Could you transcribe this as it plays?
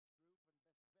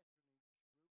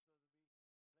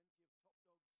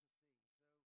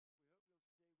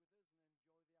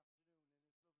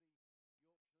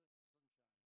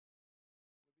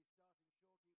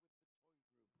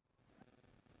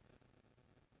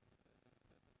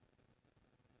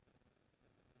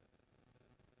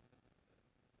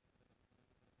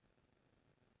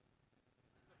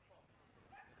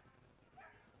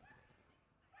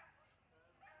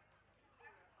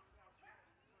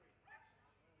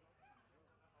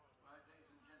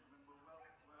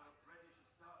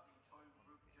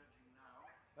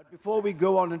Before we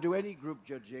go on and do any group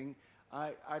judging,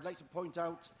 I'd like to point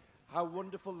out how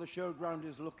wonderful the showground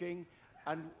is looking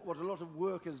and what a lot of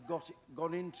work has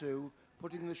gone into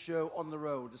putting the show on the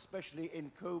road, especially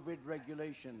in COVID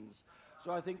regulations.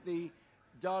 So I think the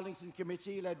Darlington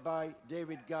Committee, led by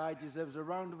David Guy, deserves a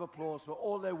round of applause for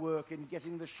all their work in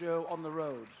getting the show on the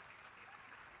road.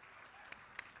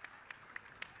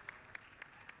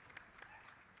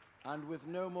 And with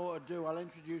no more ado, I'll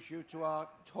introduce you to our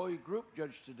toy group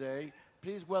judge today.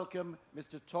 Please welcome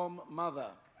Mr. Tom Mather.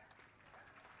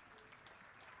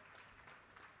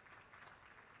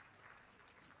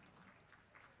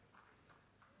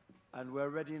 And we're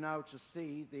ready now to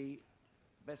see the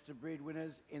Best of Breed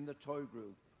winners in the toy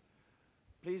group.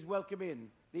 Please welcome in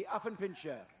the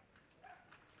Affenpinscher,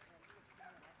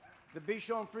 the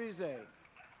Bichon Frise, the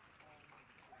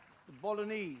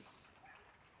Bolognese,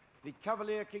 the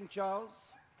Cavalier King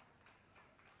Charles,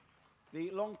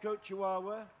 the Long Coat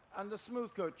Chihuahua, and the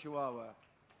Smooth Coat Chihuahua.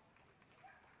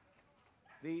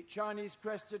 The Chinese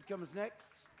Crested comes next,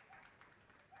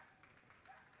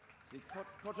 the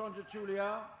Coton de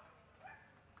Tuileries,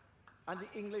 and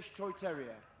the English Toy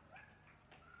Terrier.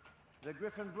 The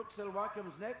Griffon Bruxellois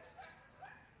comes next,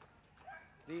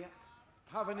 the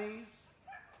Havanese,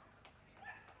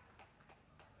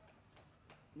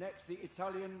 next the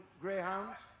Italian Greyhound,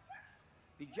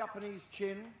 the Japanese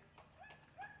Chin,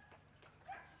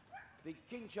 the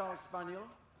King Charles Spaniel,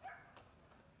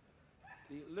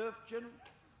 the Löfchen,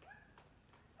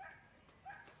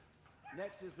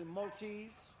 next is the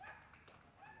Maltese,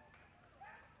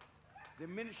 the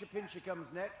Miniature Pinscher comes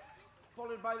next,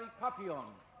 followed by the Papillon.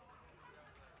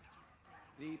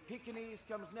 The Pekingese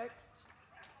comes next,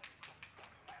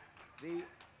 the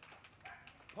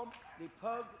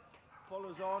Pug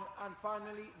follows on, and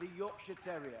finally the Yorkshire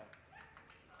Terrier.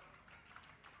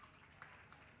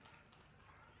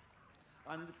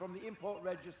 And from the import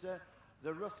register,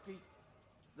 the Rusky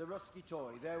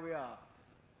toy. There we are.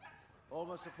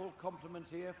 Almost a full complement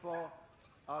here for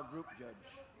our group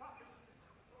judge.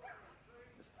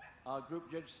 Our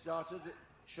group judge started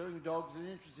showing dogs and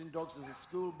interest in dogs as a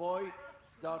schoolboy,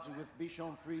 started with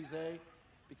Bichon Frise,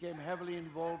 became heavily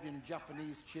involved in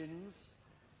Japanese chins,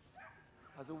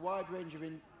 has a wide range of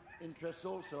interests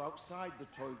also outside the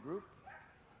toy group,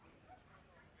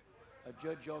 a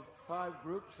judge of 5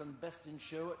 groups and best in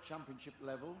show at championship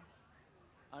level,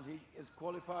 and he is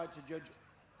qualified to judge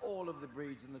all of the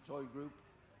breeds in the toy group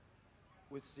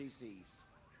with CCs.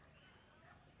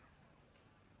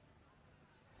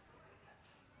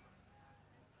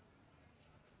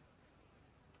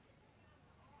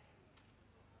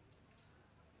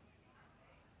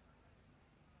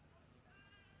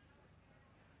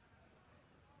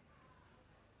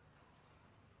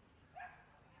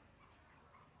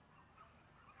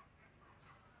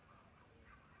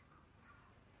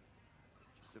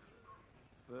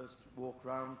 First walk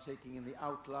round, taking in the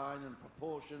outline and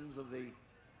proportions of the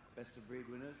Best of Breed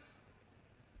winners.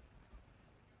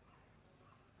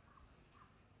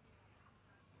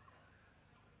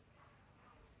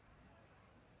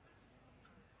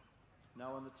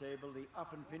 Now on the table, the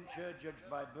Affenpinscher, judged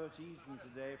by Bert Easton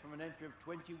today. From an entry of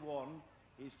 21,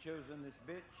 he's chosen this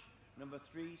bitch, number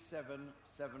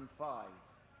 3775.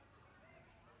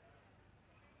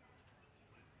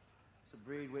 It's a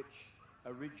breed which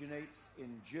originates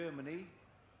in Germany,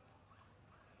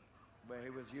 where he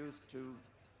was used to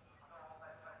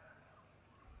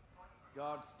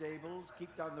guard stables,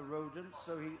 keep down the rodents.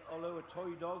 So he, although a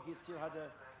toy dog, he still had a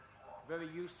very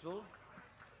useful,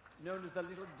 known as the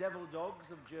little devil dogs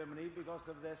of Germany because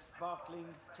of their sparkling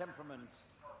temperament.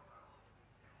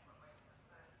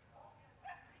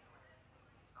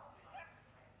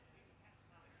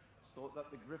 Thought that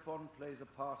the Griffon plays a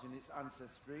part in its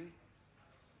ancestry.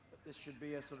 This should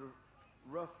be a sort of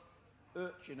rough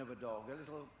urchin of a dog, a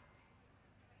little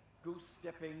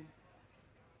goose-stepping,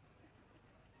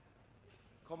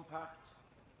 compact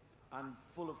and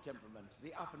full of temperament,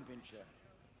 the Affenpinscher.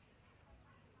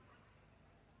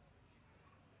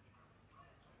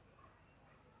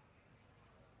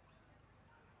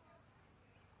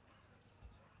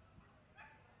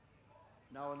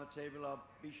 Now on the table are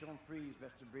Bichon Frise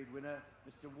Best of Breed winner,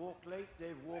 Mr. Walkley,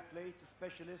 Dave Walkley, a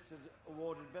specialist, has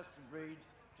awarded Best of Breed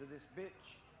to this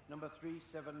bitch, number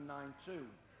 3792.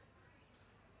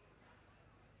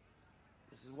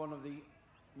 This is one of the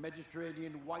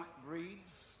Mediterranean white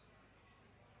breeds,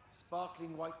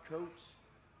 sparkling white coat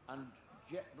and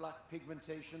jet black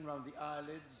pigmentation around the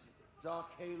eyelids, dark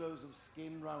halos of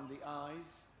skin around the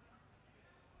eyes.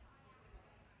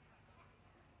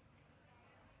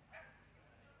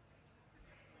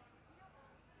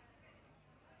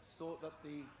 Thought that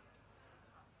the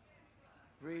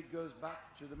breed goes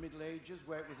back to the Middle Ages,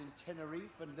 where it was in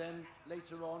Tenerife, and then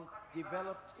later on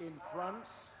developed in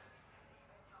France.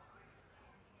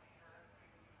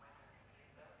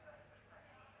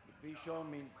 The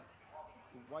Bichon means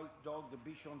the white dog, the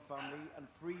Bichon family, and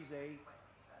frise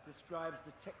describes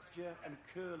the texture and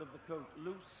curl of the coat,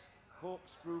 loose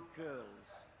corkscrew curls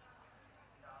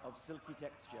of silky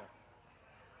texture.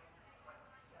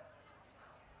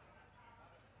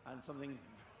 And something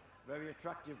very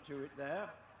attractive to it there.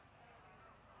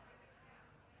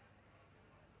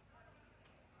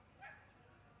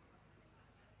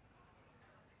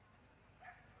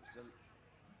 It's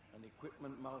an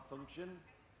equipment malfunction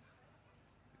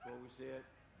before we see it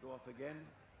go off again.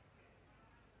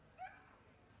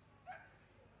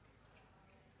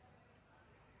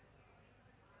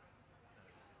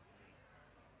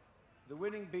 The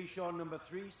winning Bichon number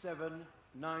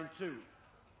 3792.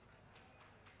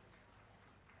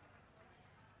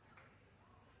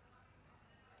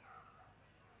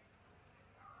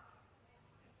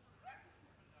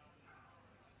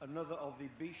 Another of the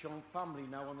Bichon family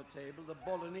now on the table, the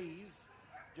Bolognese,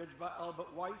 judged by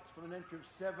Albert White from an entry of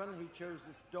 7. He chose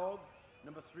this dog,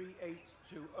 number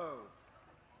 3820.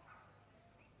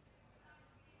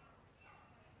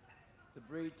 The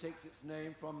breed takes its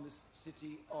name from the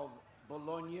city of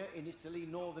Bologna in Italy,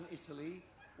 northern Italy,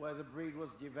 where the breed was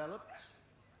developed.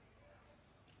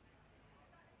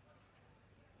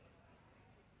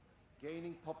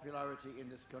 Gaining popularity in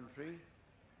this country.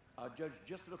 Our judge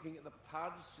just looking at the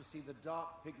pads to see the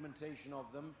dark pigmentation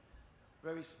of them.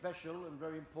 Very special and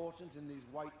very important in these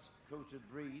white-coated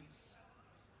breeds.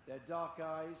 Their dark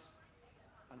eyes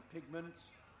and pigment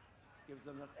gives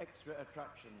them an extra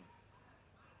attraction.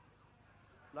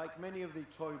 Like many of the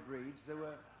toy breeds, the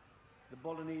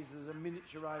Bolognese is a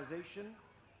miniaturization,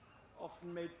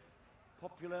 often made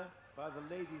popular by the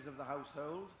ladies of the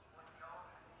household,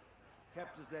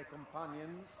 kept as their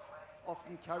companions,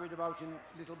 often carried about in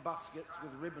little baskets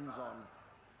with ribbons on.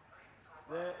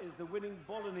 There is the winning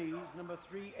Bolognese, number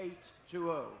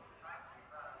 3820.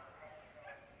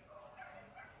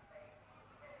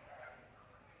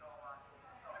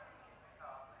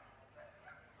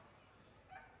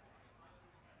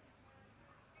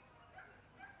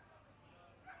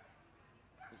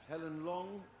 Miss Helen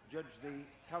Long judged the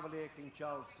Cavalier King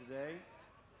Charles today.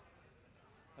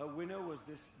 Her winner was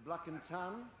this black and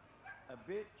tan, a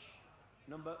bitch,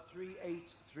 number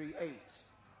 3838.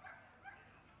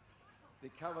 The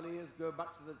Cavaliers go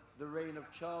back to the reign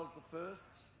of Charles I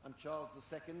and Charles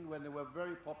II, when they were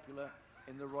very popular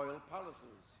in the royal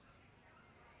palaces.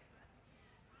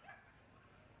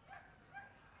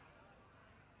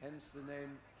 Hence the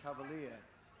name Cavalier.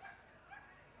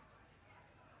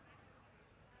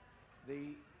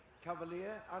 The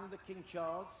Cavalier and the King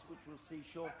Charles, which we'll see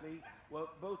shortly, were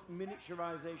both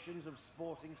miniaturizations of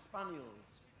sporting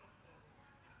spaniels.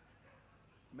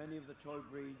 Many of the toy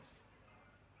breeds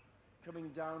coming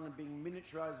down and being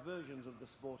miniaturized versions of the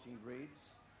sporting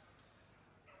breeds.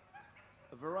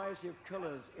 A variety of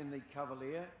colors in the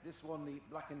Cavalier. This one, the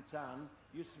black and tan,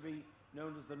 used to be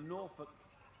known as the Norfolk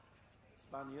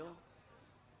Spaniel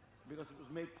because it was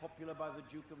made popular by the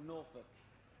Duke of Norfolk.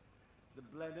 The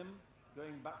Blenheim,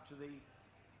 going back to the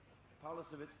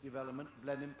palace of its development,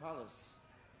 Blenheim Palace.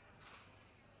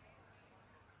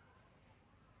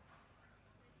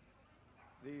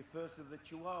 The first of the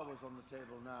Chihuahuas on the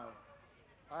table now.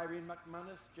 Irene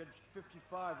McManus judged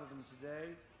 55 of them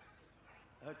today.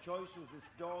 Her choice was this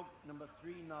dog, number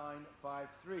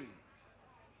 3953.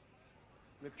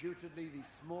 Reputedly the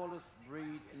smallest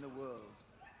breed in the world.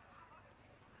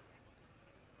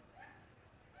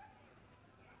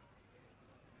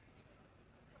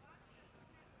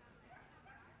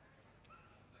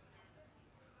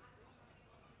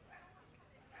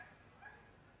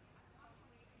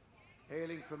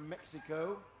 Hailing from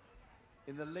Mexico,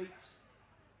 in the late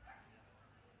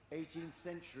 18th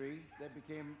century, they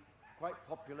became quite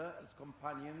popular as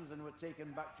companions and were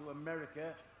taken back to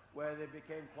America, where they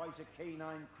became quite a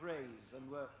canine craze and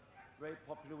were very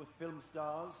popular with film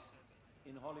stars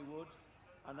in Hollywood,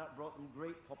 and that brought them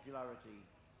great popularity,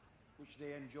 which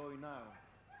they enjoy now.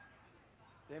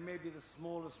 They may be the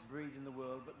smallest breed in the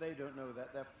world, but they don't know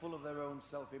that. They're full of their own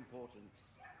self-importance.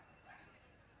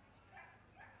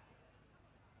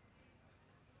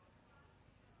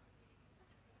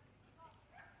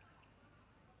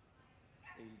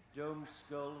 The dome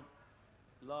skull,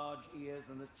 large ears,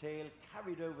 and the tail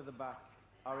carried over the back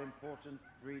are important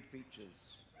breed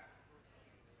features.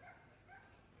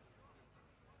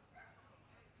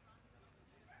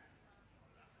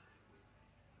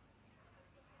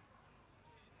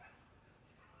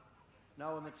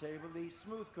 Now on the table, the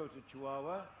smooth-coated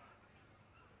Chihuahua.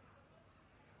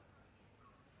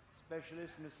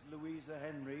 Specialist Miss Louisa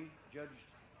Henry judged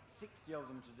 60 of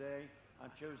them today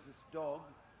and chose this dog,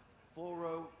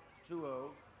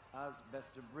 4020, as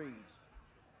best of breed.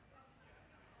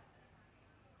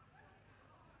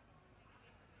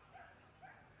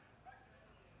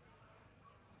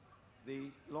 The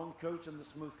long coat and the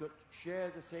smooth coat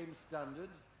share the same standard,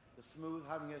 the smooth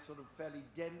having a sort of fairly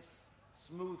dense,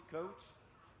 smooth coat,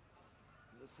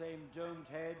 the same domed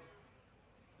head,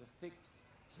 the thick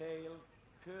tail,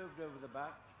 curved over the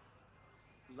back,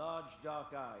 large dark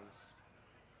eyes.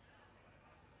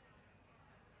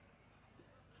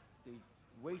 The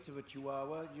weight of a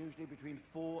Chihuahua usually between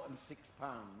 4 and 6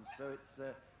 pounds, so it's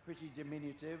pretty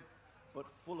diminutive but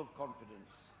full of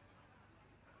confidence.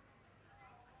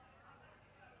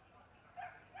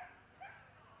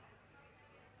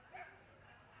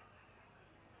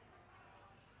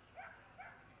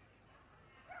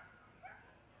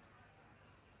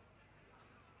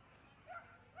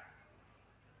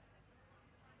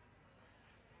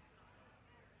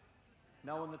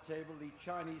 Now on the table, the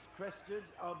Chinese crested.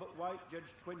 Albert White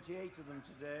judged 28 of them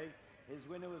today. His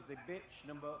winner was the bitch,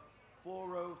 number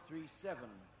 4037.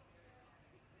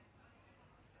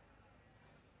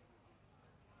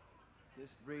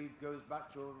 This breed goes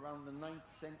back to around the 9th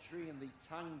century in the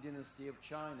Tang dynasty of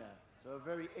China, so a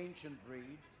very ancient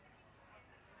breed.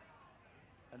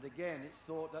 And again, it's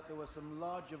thought that there were some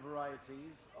larger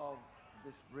varieties of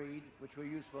this breed which were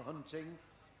used for hunting.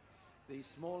 The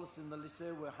smallest in the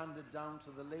litter were handed down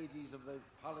to the ladies of the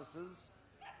palaces,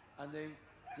 and they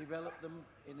developed them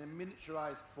in a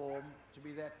miniaturized form to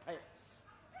be their pets.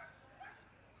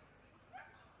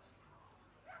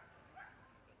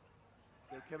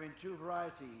 They come in 2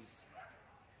 varieties.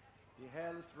 The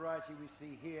hairless variety we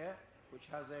see here, which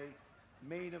has a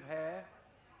mane of hair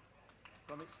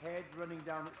from its head running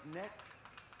down its neck.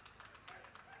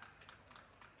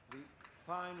 The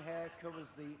fine hair covers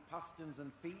the pasterns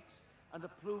and feet, and a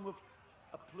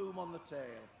plume on the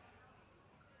tail,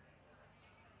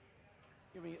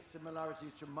 giving it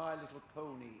similarities to My Little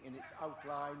Pony in its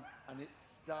outline and its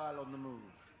style on the move.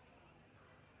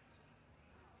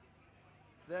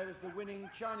 There is the winning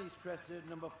Chinese crested,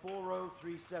 number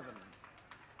 4037.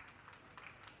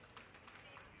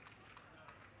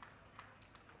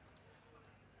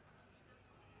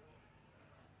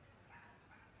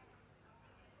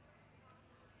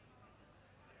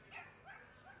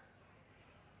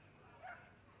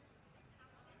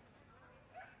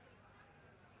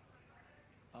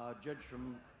 Judge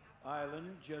from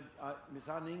Ireland, Miss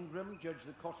Anne Ingram, judged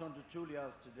the Coton de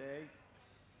Toulias today.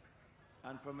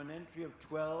 And from an entry of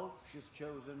 12, she's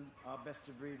chosen our best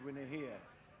of breed winner here.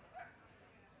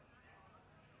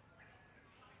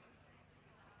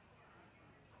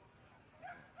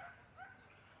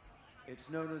 It's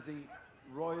known as the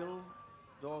Royal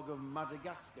Dog of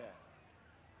Madagascar,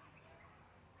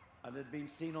 and had been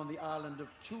seen on the island of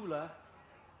Tula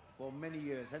for many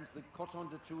years, hence the Coton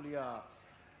de Toulias.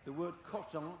 The word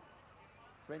coton,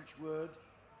 French word,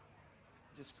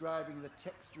 describing the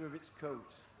texture of its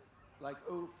coat, like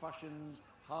old-fashioned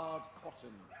hard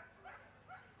cotton.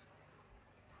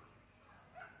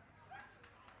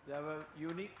 They have a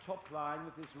unique top line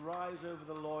with this rise over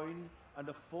the loin and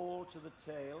a fall to the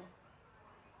tail.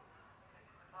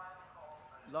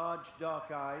 Large dark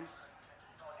eyes.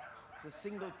 It's a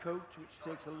single coat which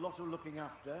takes a lot of looking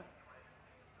after,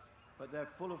 but they're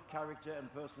full of character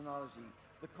and personality.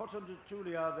 The Coton de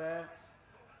Toulias there,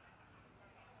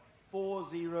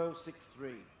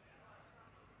 4063.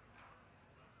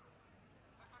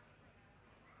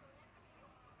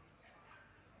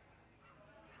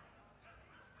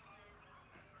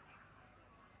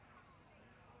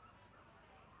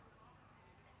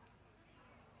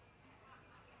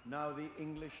 Now the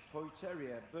English Toy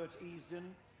Terrier, Bert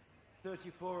Easton,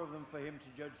 34 of them for him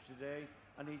to judge today,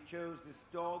 and he chose this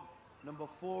dog, number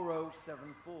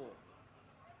 4074.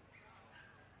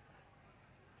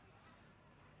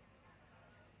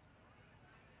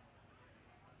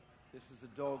 This is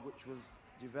a dog which was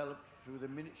developed through the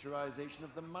miniaturization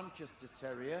of the Manchester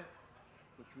Terrier,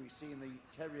 which we see in the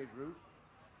Terrier group,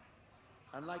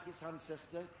 and like its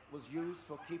ancestor, was used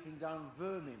for keeping down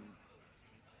vermin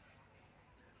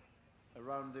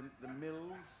around the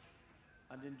mills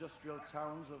and industrial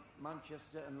towns of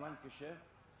Manchester and Lancashire,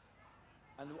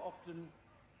 and were often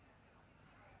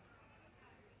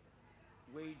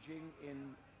waging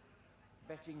in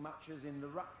betting matches in the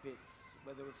rat pits,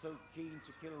 where they were so keen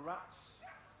to kill rats,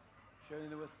 showing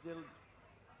they were still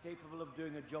capable of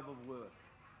doing a job of work.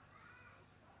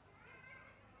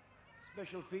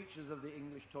 Special features of the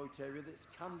English Toy Terrier, its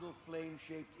candle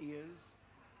flame-shaped ears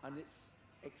and its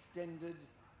extended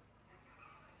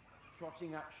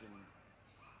trotting action.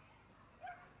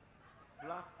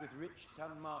 Black with rich tan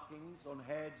markings on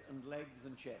head and legs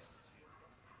and chest.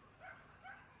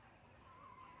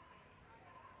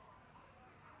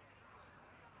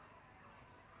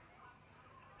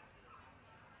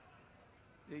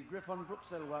 The Griffon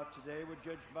Bruxellois today were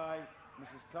judged by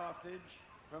Mrs. Cartledge.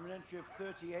 From an entry of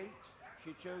 38,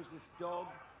 she chose this dog,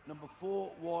 number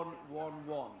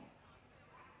 4111.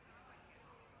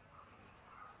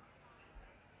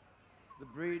 The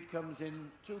breed comes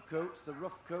in two coats, the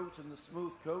rough coat and the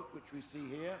smooth coat, which we see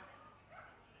here.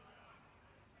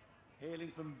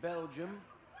 Hailing from Belgium.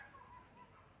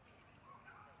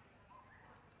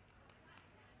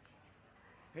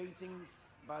 Paintings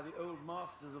by the old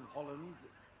masters of Holland,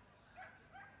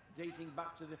 dating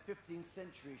back to the 15th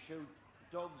century, showed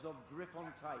dogs of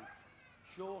Griffon type,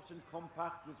 short and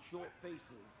compact with short faces.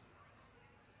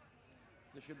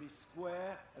 They should be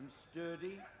square and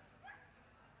sturdy,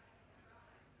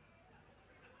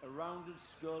 a rounded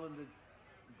skull and a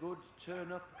good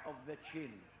turn-up of the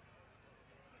chin.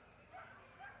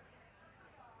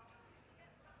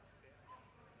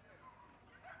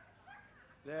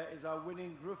 There is our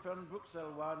winning Griffon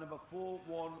Bruxellois, number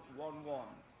 4111.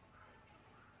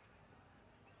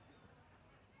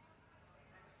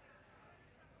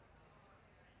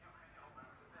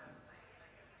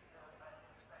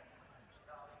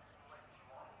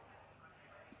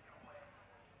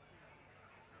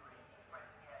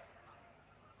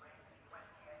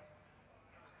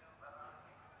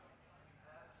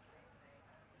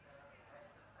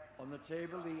 On the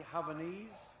table, the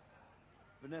Havanese,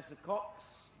 Vanessa Cox,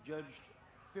 judged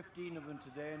 15 of them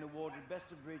today and awarded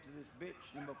best of breed to this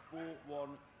bitch, number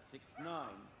 4169.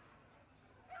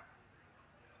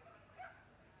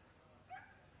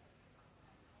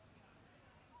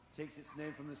 Takes its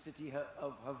name from the city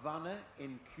of Havana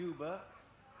in Cuba,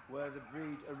 where the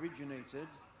breed originated,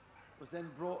 was then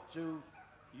brought to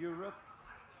Europe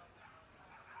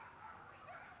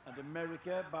and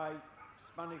America by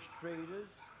Spanish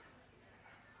traders,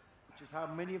 which is how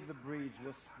many of the breeds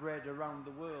were spread around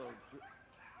the world.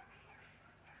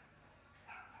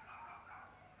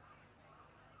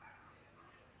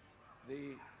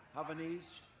 The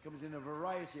Havanese comes in a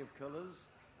variety of colours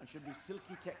and should be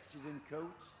silky textured in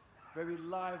coat, very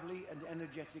lively and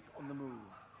energetic on the move.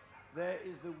 There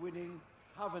is the winning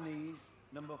Havanese,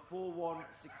 number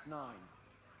 4169.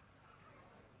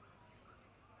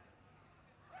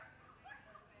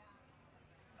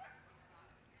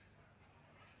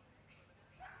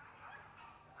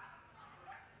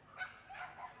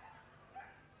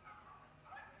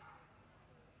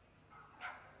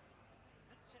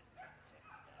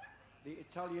 The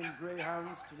Italian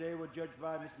Greyhounds today were judged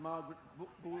by Miss Margaret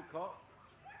Bullcott,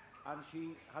 and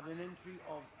she had an entry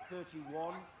of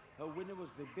 31. Her winner was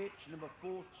the bitch, number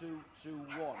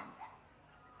 4221.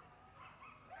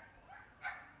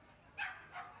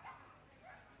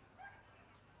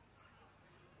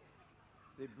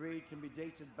 The breed can be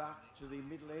dated back to the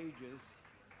Middle Ages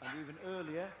and even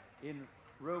earlier in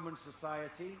Roman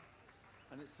society,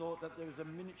 and it's thought that there is a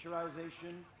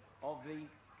miniaturization of the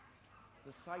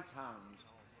sighthound,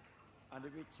 and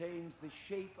it retains the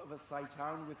shape of a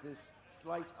sighthound with this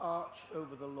slight arch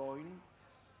over the loin,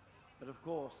 but of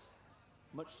course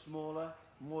much smaller,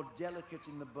 more delicate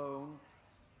in the bone,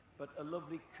 but a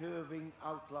lovely curving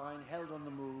outline held on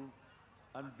the move,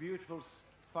 and beautiful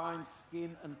fine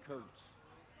skin and coat,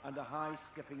 and a high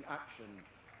stepping action.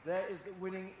 There is the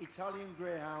winning Italian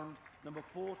Greyhound, number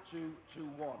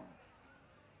 4221.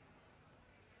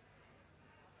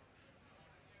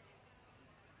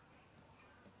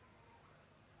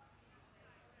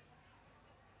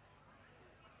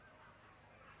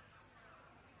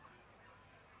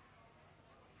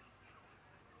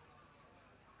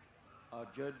 Our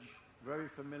judge, very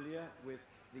familiar with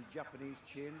the Japanese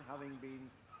chin, having been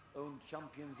owned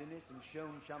champions in it and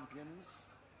shown champions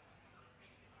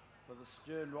for the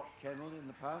Stern Rock Kennel in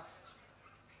the past.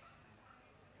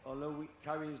 Although it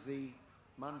carries the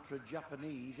mantra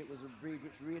Japanese, it was a breed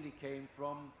which really came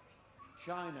from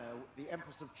China. The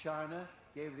Empress of China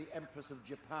gave the Empress of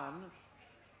Japan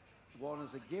one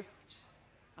as a gift,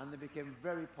 and they became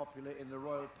very popular in the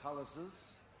royal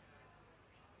palaces.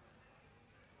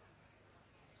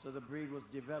 So the breed was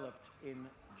developed in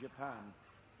Japan.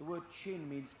 The word chin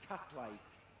means cat-like,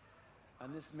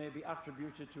 and this may be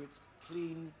attributed to its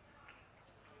clean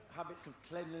habits of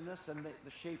cleanliness and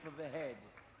the shape of the head,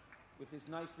 with this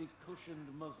nicely cushioned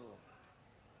muzzle.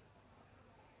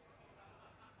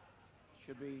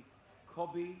 Should be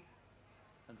cobby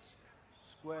and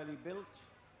squarely built,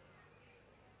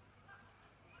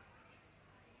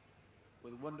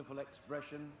 with wonderful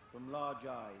expression from large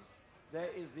eyes. There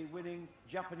is the winning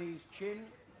Japanese chin,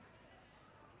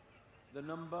 the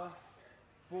number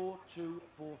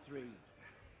 4243.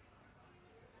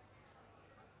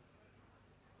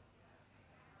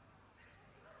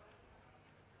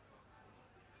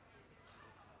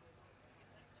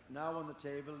 Now on the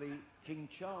table, the King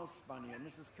Charles Spaniel.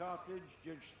 Mrs. Cartledge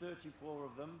judged 34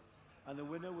 of them, and the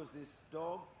winner was this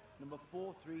dog, number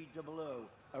 4300,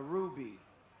 a ruby.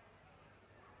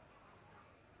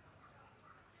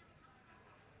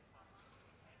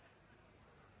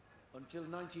 Until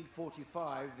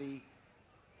 1945, the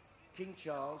King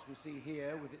Charles, we see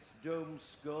here, with its domed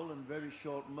skull and very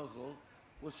short muzzle,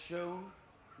 was shown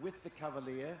with the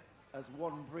Cavalier as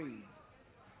one breed.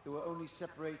 They were only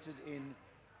separated in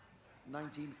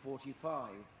 1945.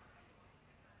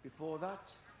 Before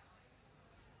that,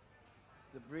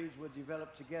 the breeds were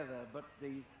developed together, but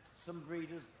some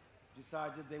breeders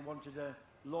decided they wanted a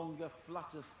longer,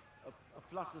 flatter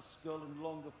skull and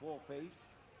longer foreface,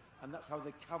 and that's how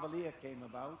the Cavalier came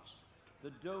about.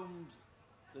 The domed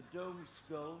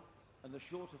skull and the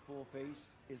shorter foreface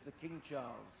is the King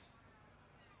Charles.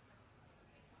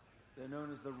 They're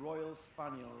known as the Royal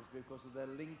Spaniels because of their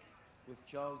link with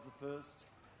Charles I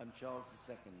and Charles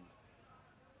II.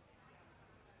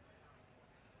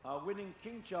 Our winning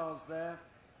King Charles there,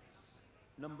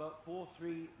 number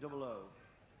 4300.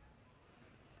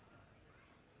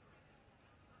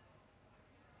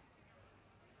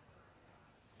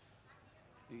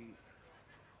 The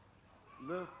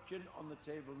Lurchin on the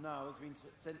table now has been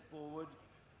sent forward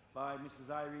by Mrs.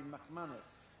 Irene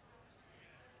McManus.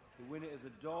 The winner is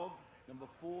a dog, number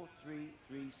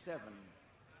 4337.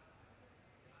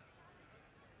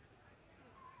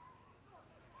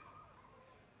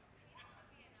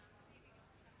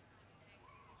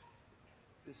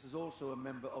 This is also a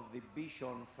member of the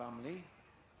Bichon family,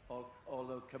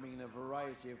 although coming in a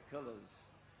variety of colours.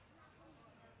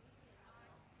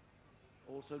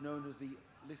 Also known as the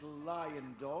Little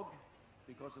Lion Dog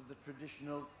because of the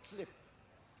traditional clip.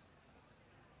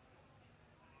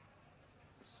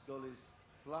 The skull is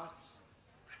flat,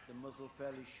 the muzzle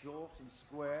fairly short and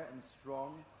square and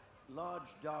strong, large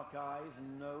dark eyes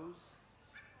and nose.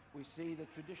 We see the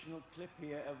traditional clip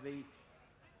here of the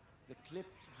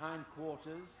clipped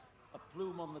hindquarters, a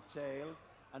plume on the tail,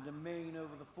 and a mane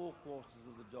over the forequarters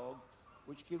of the dog,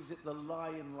 which gives it the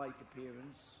lion-like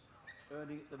appearance,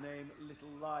 earning it the name Little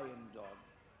Lion Dog.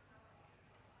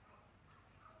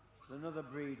 It's another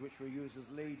breed which were used as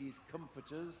ladies'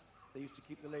 comforters. They used to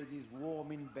keep the ladies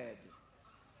warm in bed.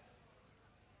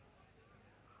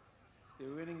 The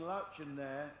winning Louchin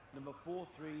there, number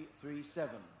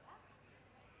 4337.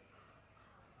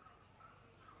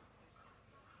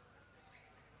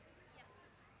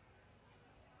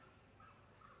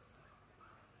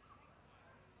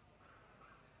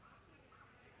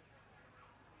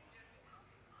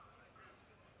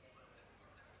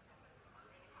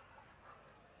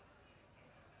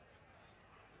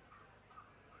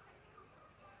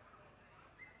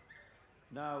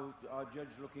 Now our judge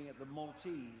looking at the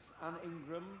Maltese. Anne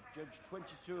Ingram judged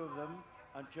 22 of them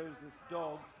and chose this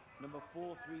dog, number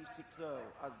 4360,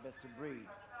 as best of breed.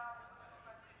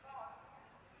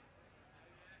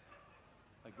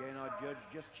 Again, our judge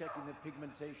just checking the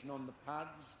pigmentation on the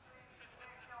pads.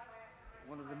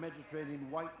 One of the Mediterranean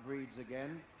white breeds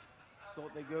again.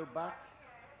 Thought they go back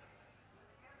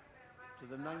to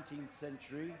the 19th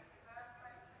century.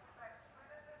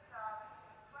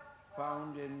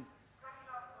 Found in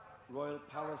royal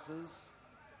palaces,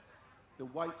 the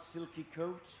white silky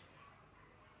coat,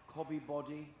 cobby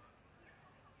body,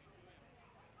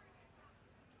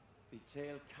 the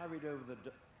tail carried over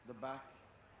the back,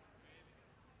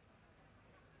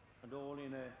 and all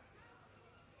in a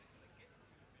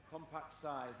compact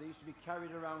size. They used to be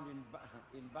carried around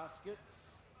in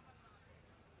baskets,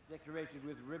 decorated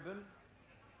with ribbon.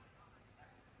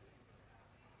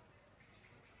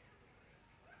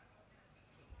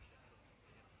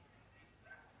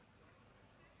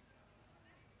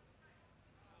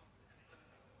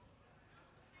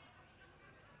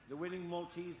 The winning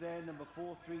Maltese there, number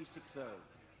 4360.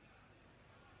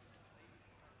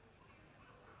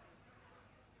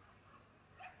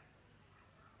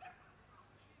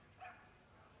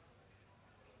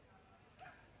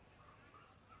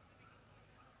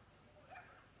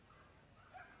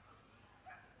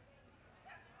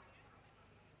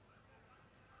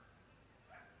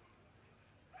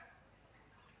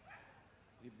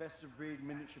 The best of breed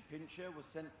miniature pincher was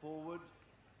sent forward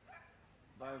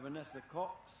by Vanessa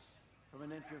Cox from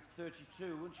an entry of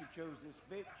 32, and she chose this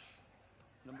bitch,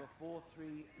 number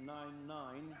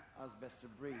 4399 as best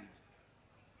of breed.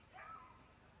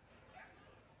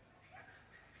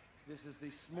 This is the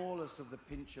smallest of the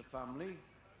pincher family.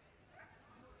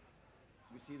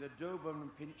 We see the Doberman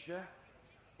pincher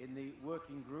in the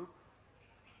working group,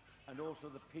 and also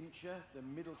the pincher, the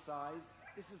middle size.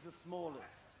 This is the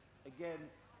smallest. Again,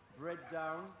 bred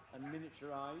down and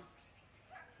miniaturized,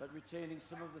 but retaining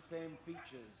some of the same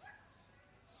features.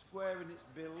 Square in its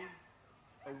build,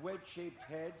 a wedge-shaped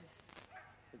head,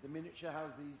 but the miniature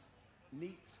has these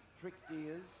neat pricked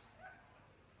ears.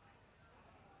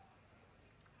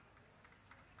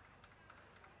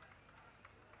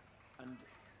 And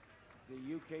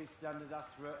the UK standard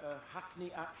asks for a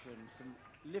hackney action, some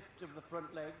lift of the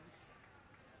front legs,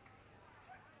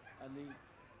 and the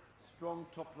strong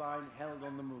top line held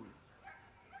on the move.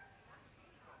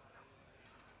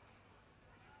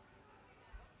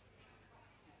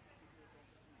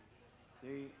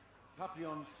 The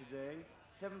Papillons today,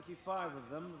 75 of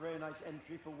them, very nice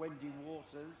entry for Wendy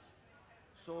Waters,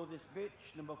 saw this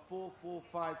bitch, number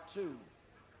 4452,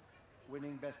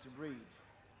 winning best of breed.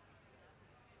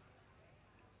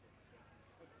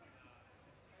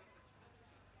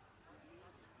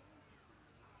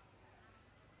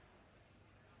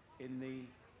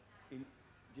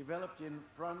 Developed in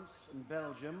France and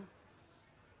Belgium.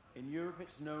 In Europe,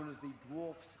 it's known as the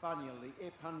Dwarf Spaniel, the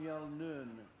Espagnol Nern,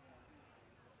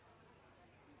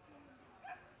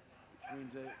 which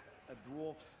means a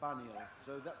dwarf spaniel.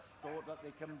 So that's thought that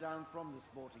they come down from the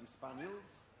sporting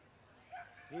spaniels.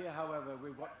 Here, however,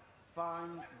 we've got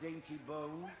fine, dainty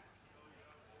bone.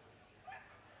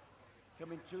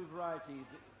 Come in two varieties.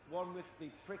 One with the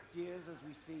pricked ears, as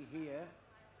we see here,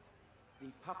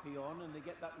 the Papillon, and they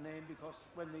get that name because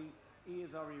when the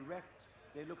ears are erect,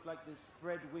 they look like the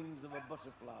spread wings of a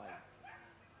butterfly.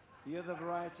 The other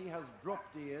variety has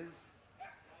dropped ears,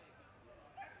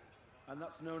 and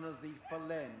that's known as the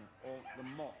Phalène, or the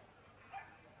moth.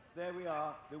 There we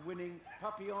are, the winning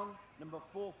Papillon, number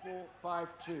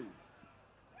 4452.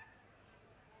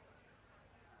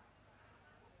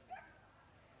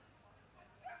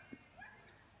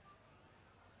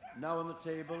 Now on the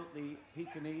table, the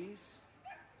Pekingese.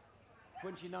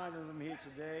 29 of them here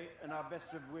today, and our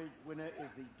best of winner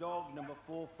is the dog, number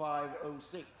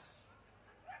 4506.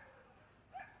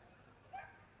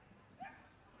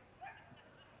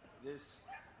 This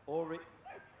a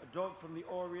dog from the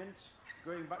Orient,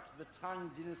 going back to the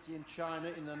Tang dynasty in China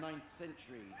in the 9th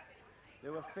century. They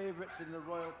were favourites in the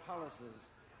royal palaces.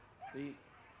 The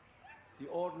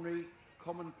ordinary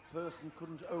common person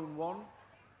couldn't own one.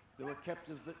 They were kept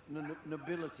as the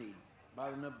nobility, by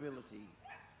the nobility.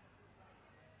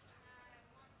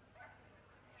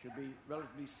 Should be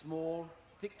relatively small,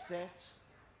 thick-set,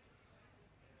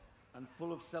 and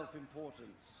full of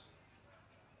self-importance.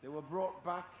 They were brought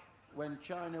back when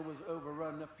China was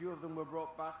overrun. A few of them were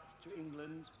brought back to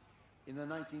England in the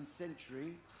 19th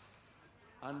century,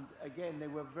 and again they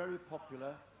were very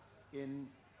popular in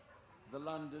the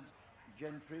landed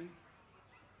gentry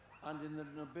and in the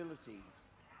nobility.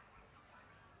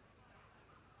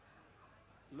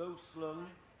 Low slung,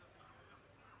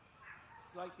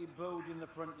 slightly bowed in the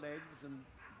front legs and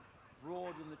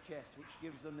broad in the chest, which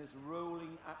gives them this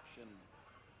rolling action.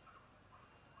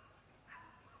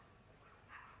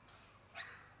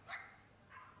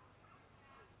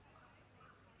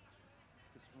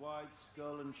 This wide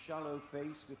skull and shallow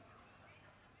face with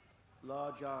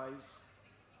large eyes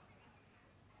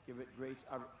give it great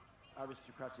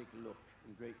aristocratic look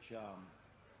and great charm.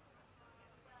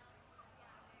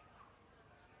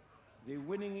 The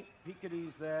winning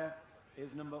Pekingese there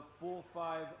is number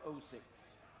 4506.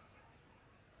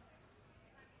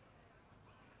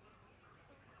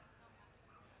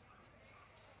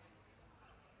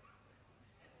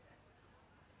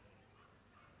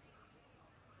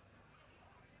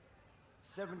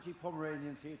 "70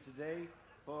 Pomeranians here today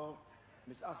for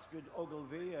Miss Astrid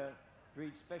Ogilvie, a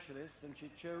breed specialist, and she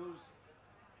chose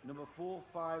number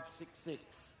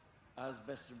 4566 as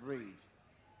best of breed.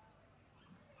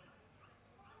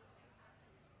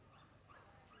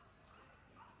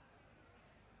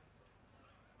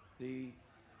 The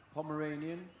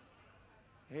Pomeranian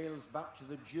hails back to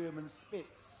the German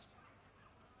Spitz,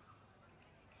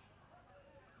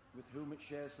 with whom it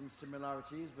shares some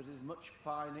similarities, but is much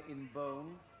finer in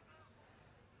bone,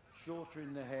 shorter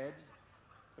in the head,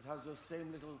 but has those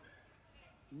same little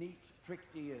neat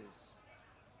pricked ears.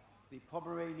 The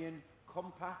Pomeranian,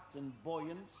 compact and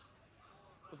buoyant,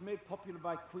 was made popular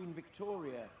by Queen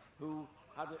Victoria, who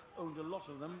had owned a lot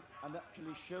of them and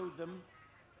actually showed them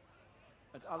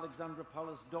at Alexandra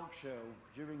Palace Dog Show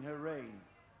during her reign.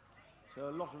 So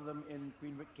a lot of them in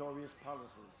Queen Victoria's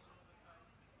palaces.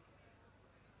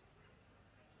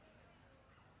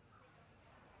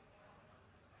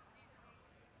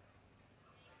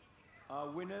 Our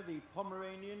winner, the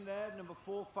Pomeranian there, number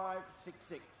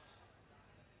 4566.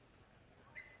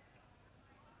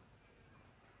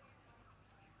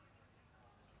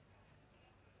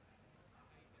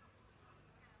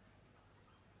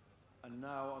 And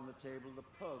now on the table, the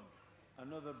Pug,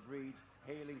 another breed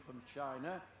hailing from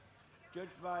China,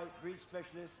 judged by breed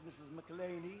specialist Mrs.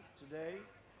 McElhaney today.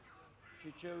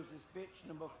 She chose this bitch,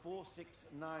 number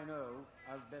 4690,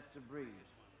 as best of breed.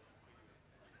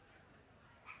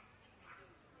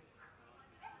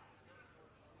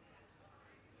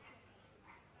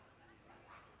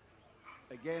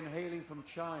 Again, hailing from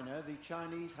China, the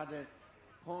Chinese had a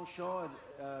penchant,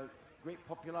 great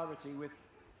popularity with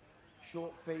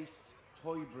short-faced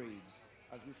toy breeds,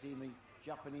 as we see in the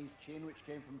Japanese chin, which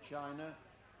came from China.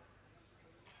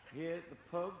 Here, the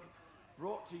Pug,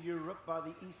 brought to Europe by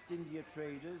the East India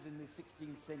traders in the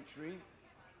 16th century,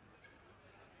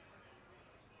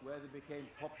 where they became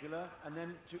popular, and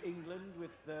then to England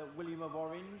with William of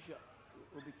Orange,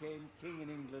 who became king in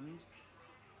England.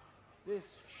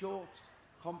 This short,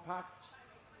 compact,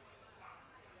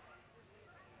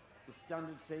 the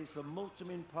standard says for multum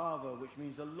in parvo, which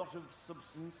means a lot of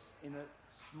substance in a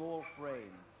small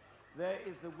frame. There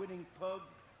is the winning Pug,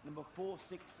 number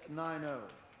 4690.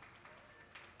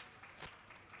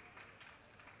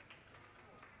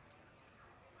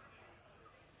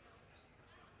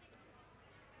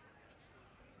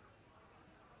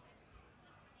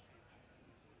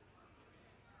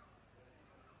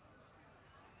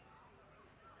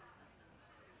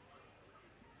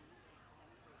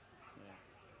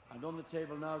 And on the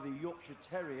table now, the Yorkshire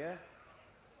Terrier.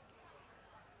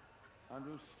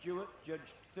 Andrew Stewart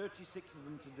judged 36 of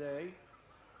them today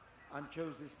and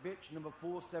chose this bitch, number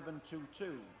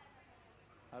 4722,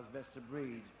 as best of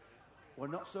breed. We're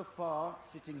not so far,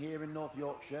 sitting here in North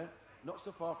Yorkshire, not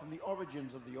so far from the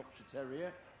origins of the Yorkshire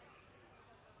Terrier.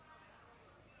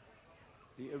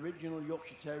 The original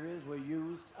Yorkshire Terriers were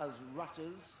used as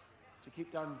ratters to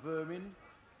keep down vermin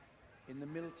in the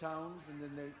mill towns and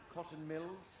in the cotton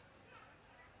mills.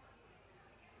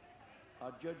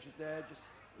 Our judge there just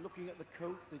looking at the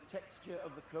coat, the texture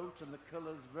of the coat and the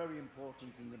colours, very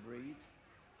important in the breed.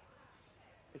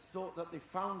 It's thought that the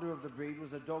founder of the breed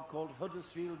was a dog called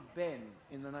Huddersfield Ben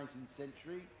in the 19th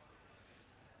century.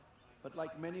 But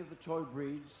like many of the toy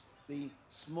breeds, the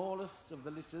smallest of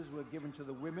the litters were given to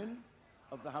the women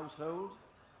of the household,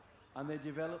 and they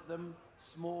developed them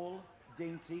small,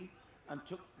 dainty, and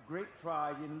took great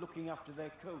pride in looking after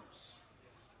their coats.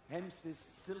 Hence this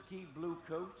silky blue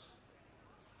coat,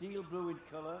 steel blue in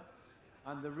colour,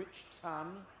 and the rich tan,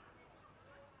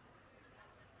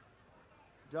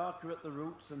 darker at the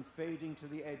roots and fading to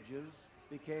the edges,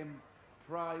 became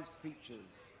prized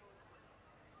features.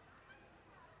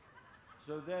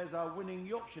 So there's our winning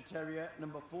Yorkshire Terrier,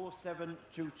 number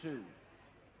 4722.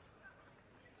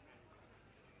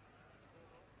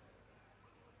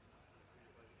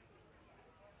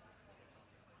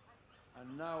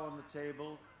 And now on the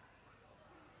table,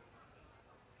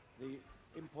 the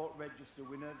import register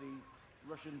winner, the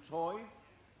Russian Toy,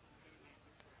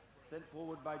 sent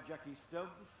forward by Jackie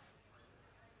Stubbs.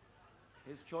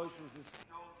 His choice was this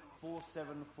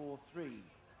 4743.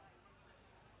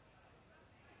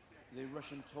 The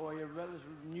Russian Toy, a relative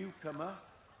newcomer,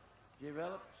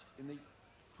 developed in the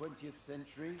 20th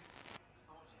century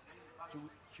to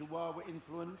Chihuahua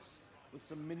influence with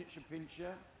some miniature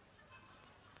pincher.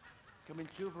 Come in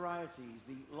two varieties,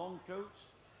 the long coat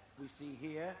we see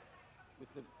here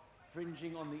with the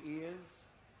fringing on the ears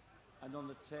and on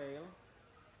the tail,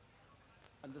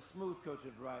 and the smooth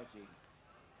coated variety.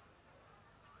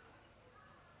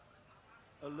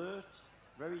 Alert,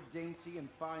 very dainty and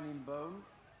fine in bone.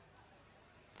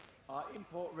 Our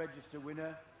import register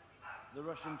winner, the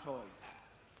Russian Toy.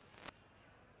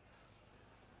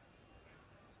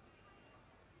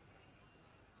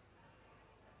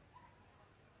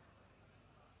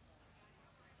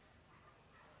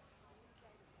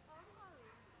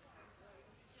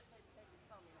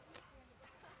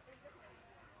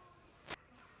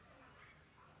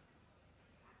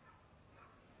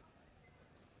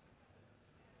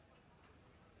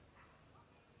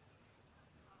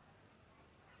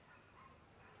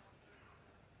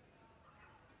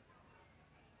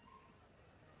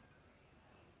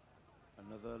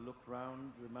 Another look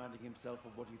round, reminding himself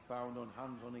of what he found on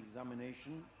hands-on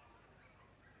examination.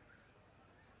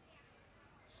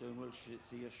 Soon we'll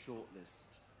see a short list.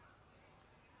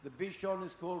 The Bichon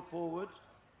is called forward.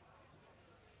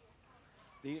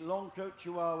 The long coat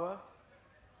Chihuahua,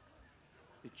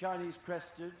 the Chinese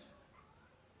Crested,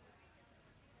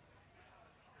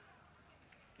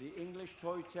 the English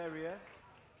Toy Terrier,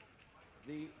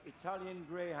 the Italian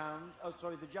Greyhound,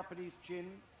 the Japanese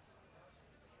Chin,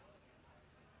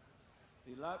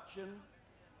 the Louchen,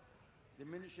 the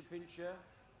Miniature Pinscher,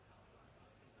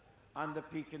 and the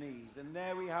Pekingese. And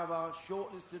there we have our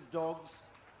shortlisted dogs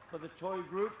for the toy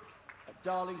group at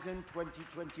Darlington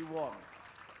 2021.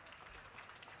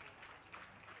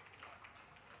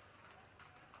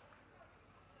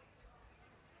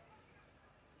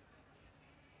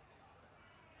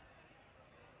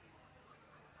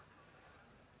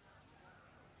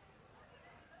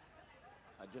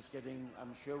 Just getting,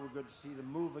 I'm sure we're going to see them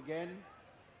move again.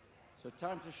 So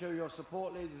time to show your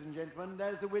support, ladies and gentlemen.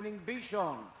 There's the winning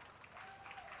Bichon.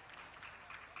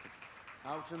 It's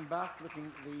out and back, looking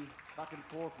at the back and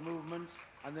forth movement,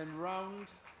 and then round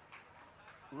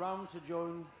to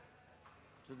join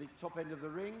to the top end of the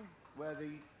ring, where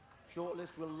the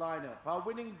shortlist will line up. Our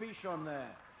winning Bichon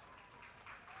there,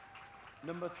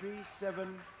 number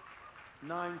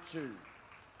 3792.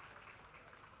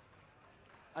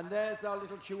 And there's our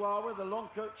little Chihuahua, the long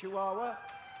coat Chihuahua,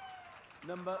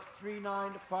 number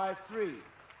 3953.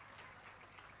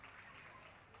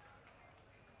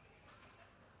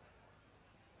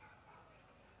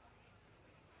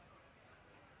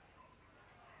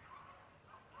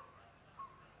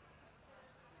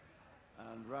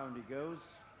 And round he goes,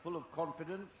 full of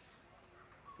confidence.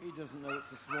 He doesn't know it's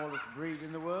the smallest breed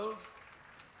in the world.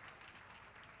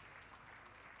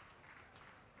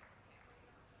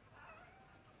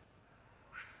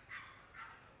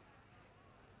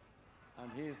 And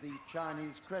here's the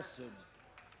Chinese Crested,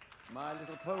 My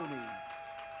Little Pony,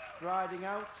 striding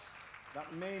out,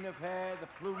 that mane of hair, the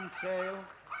plumed tail,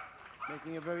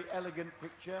 making a very elegant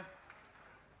picture.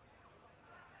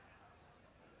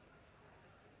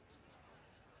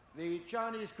 The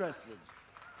Chinese Crested.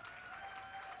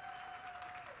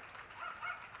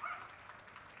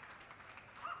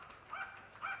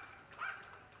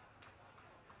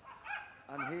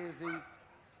 And here's the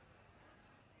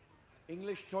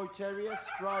English Toy Terrier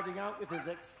striding out with his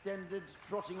extended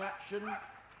trotting action.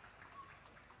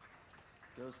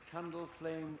 Those candle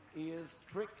flame ears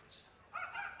pricked.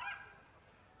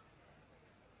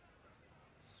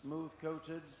 Smooth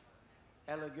coated,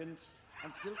 elegant,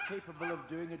 and still capable of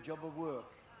doing a job of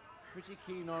work. Pretty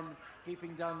keen on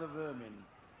keeping down the vermin.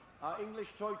 Our English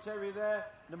Toy Terrier there,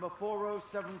 number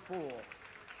 4074.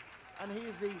 And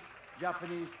here's the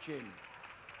Japanese Chin.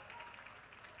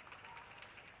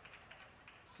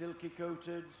 Silky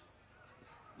coated,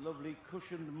 lovely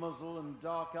cushioned muzzle and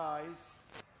dark eyes,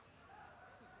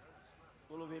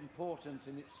 full of importance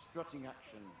in its strutting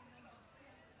action.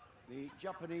 The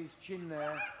Japanese Chin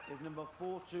there is number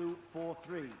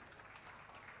 4243.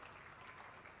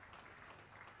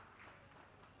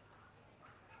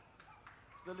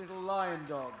 The little lion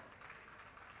dog.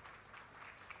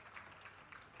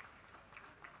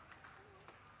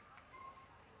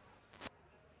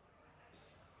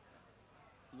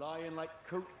 Lion-like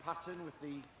coat pattern with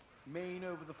the mane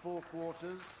over the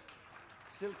forequarters,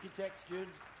 silky textured,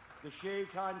 the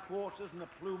shaved hindquarters and the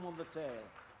plume on the tail.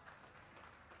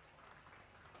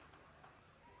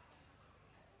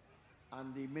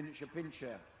 And the Miniature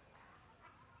Pinscher,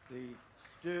 the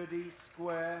sturdy,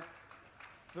 square,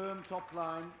 firm top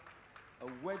line, a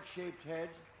wedge-shaped head,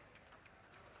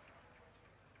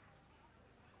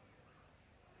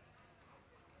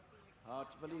 hard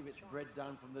to believe it's bred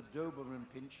down from the Doberman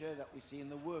Pinscher that we see in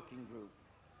the working group.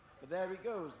 But there he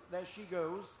goes, there she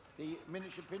goes, the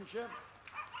Miniature Pinscher.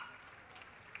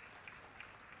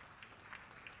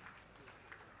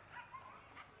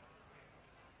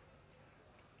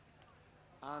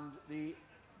 And the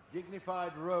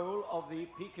dignified roll of the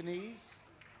Pekingese,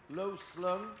 low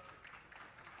slung,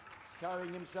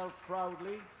 carrying himself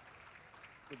proudly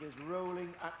with his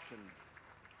rolling action.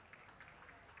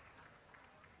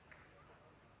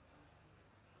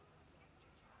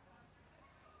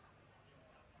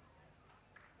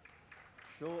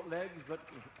 Short legs, but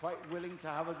quite willing to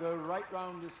have a go right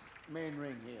round this main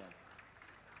ring here.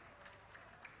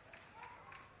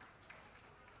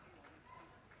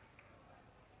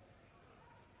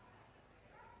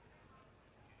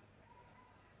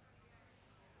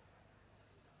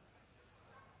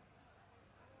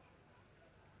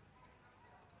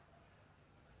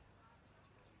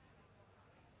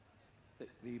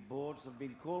 The boards have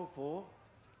been called for.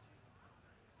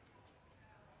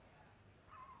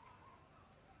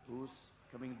 Who's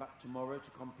coming back tomorrow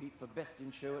to compete for Best in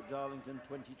Show at Darlington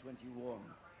 2021.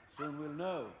 Soon we'll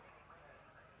know.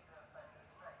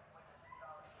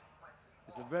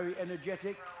 It's a very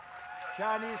energetic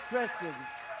Chinese Crested.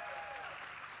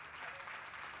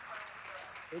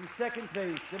 In second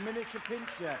place, the Miniature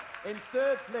Pinscher. In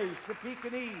third place, the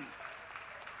Pekingese.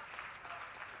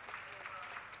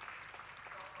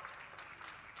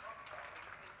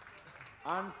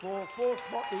 And for fourth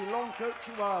spot, the Long Coat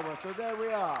Chihuahua. So there we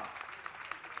are.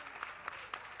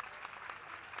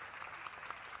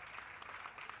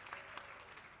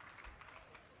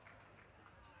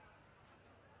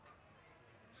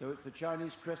 So it's the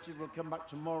Chinese Crested will come back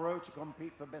tomorrow to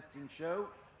compete for Best in Show.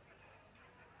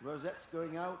 Rosette's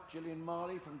going out. Gillian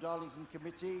Marley from Darlington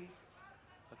Committee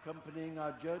accompanying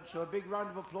our judge. So a big round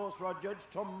of applause for our judge,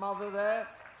 Tom Mather there.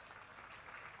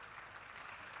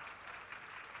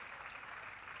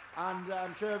 And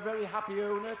I'm sure a very happy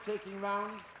owner taking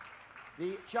round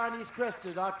the Chinese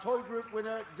Crested, our toy group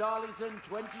winner, Darlington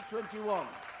 2021.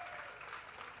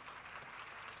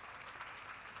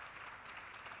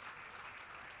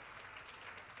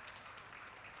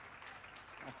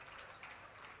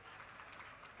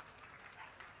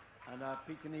 And our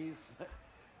Pekingese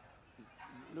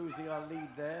losing our lead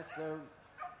there, so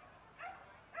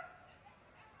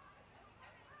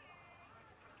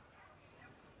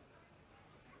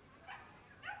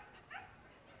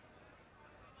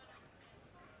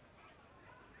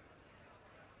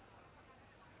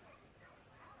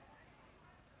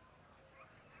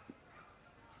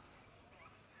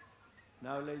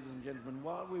now, ladies and gentlemen,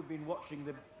 while we've been watching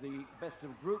the best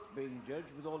of group being judged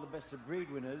with all the best of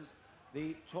breed winners,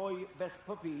 the toy best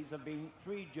puppies have been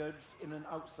prejudged in an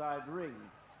outside ring.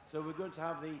 So we're going to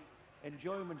have the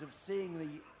enjoyment of seeing the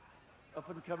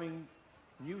up-and-coming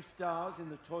new stars in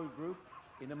the toy group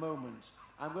in a moment.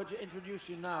 I'm going to introduce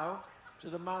you now to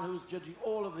the man who's judging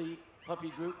all of the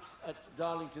puppy groups at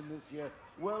Darlington this year,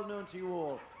 well known to you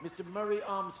all, Mr. Murray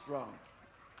Armstrong.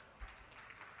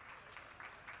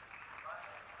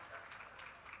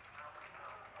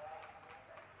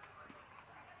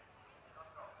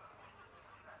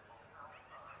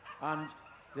 And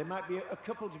there might be a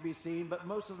couple to be seen, but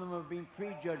most of them have been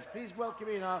prejudged. Please welcome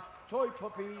in our toy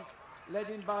puppies, led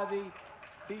in by the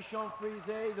Bichon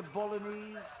Frise, the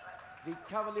Bolognese, the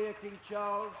Cavalier King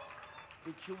Charles,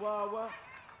 the Chihuahua,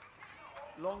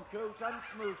 Long Coat and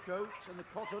Smooth Coat, and the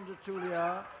Coton de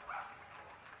Touliard,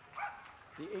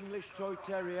 the English Toy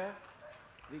Terrier,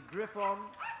 the Griffon,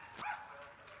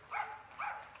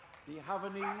 the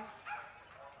Havanese,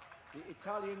 the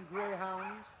Italian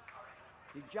Greyhound,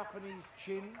 the Japanese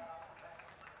Chin,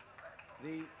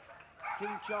 the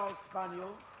King Charles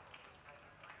Spaniel,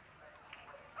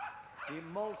 the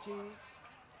Maltese,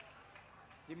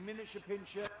 the Miniature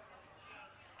Pinscher,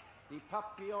 the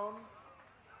Papillon,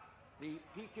 the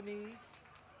Pekingese,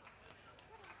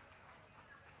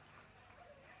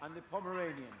 and the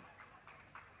Pomeranian.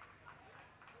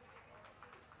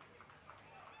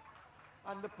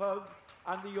 And the Pug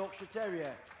and the Yorkshire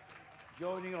Terrier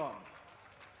joining on.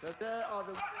 So there are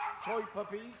the toy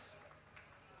puppies.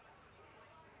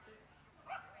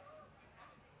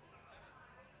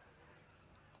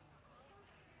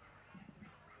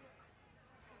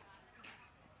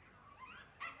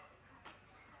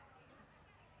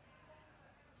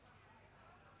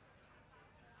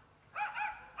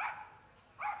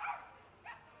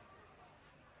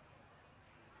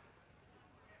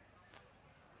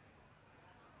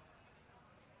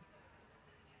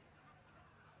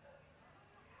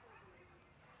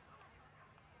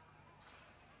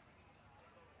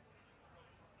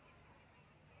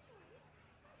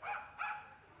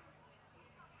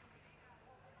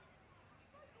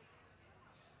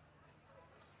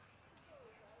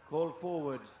 Call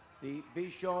forward the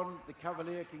Bichon, the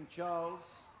Cavalier King Charles,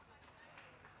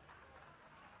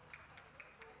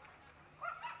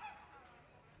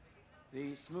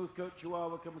 the Smoothcoat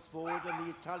Chihuahua comes forward, and the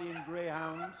Italian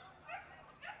Greyhound,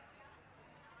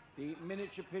 the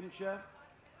Miniature Pinscher,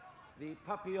 the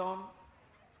Papillon,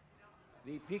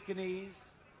 the Pekingese,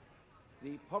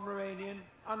 the Pomeranian,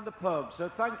 and the Pug. So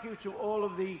thank you to all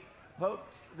of the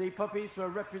puppies for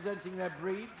representing their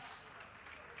breeds.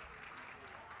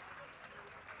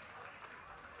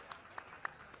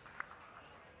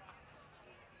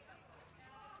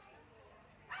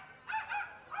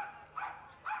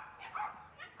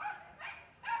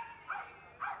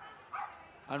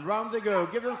 And round they go.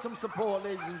 Give them some support,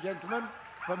 ladies and gentlemen.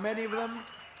 For many of them,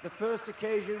 the first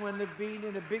occasion when they've been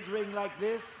in a big ring like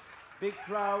this, big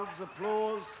crowds,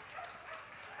 applause,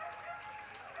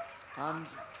 and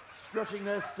strutting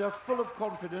their stuff, full of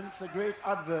confidence, a great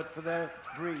advert for their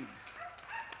breeds.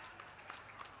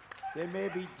 They may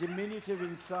be diminutive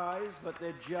in size, but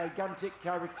they're gigantic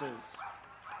characters.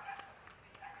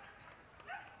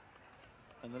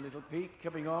 And the little peak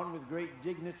coming on with great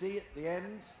dignity at the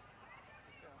end,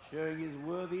 showing he's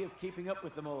worthy of keeping up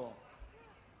with them all.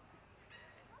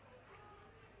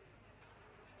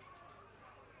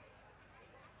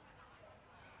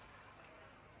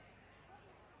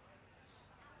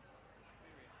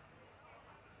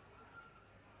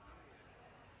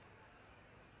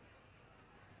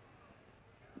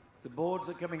 The boards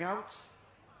are coming out.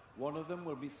 One of them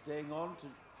will be staying on to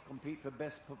compete for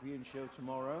Best Puppy in Show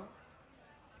tomorrow.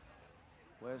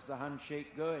 Where's the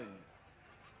handshake going?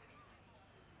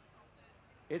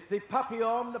 It's the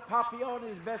Papillon. The Papillon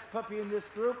is Best Puppy in this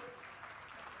group.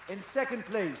 In second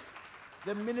place,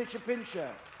 the Miniature Pinscher.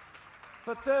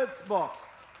 For third spot,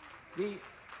 the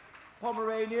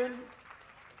Pomeranian.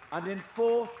 And in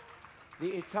fourth, the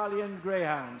Italian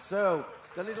Greyhound. So,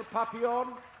 the little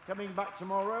Papillon coming back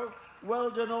tomorrow. Well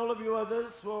done all of you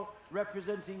others for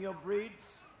representing your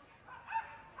breeds.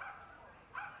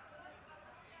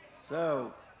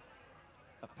 So,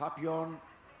 a Papillon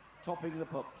topping the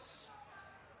pups.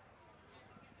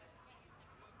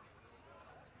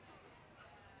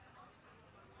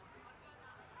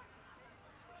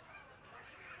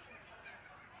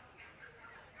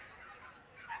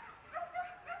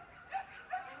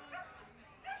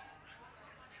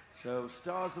 So,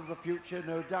 stars of the future,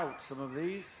 no doubt, some of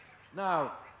these.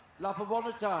 Now, lap of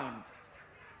honour time.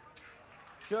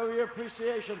 Show your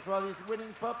appreciation for these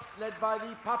winning pups led by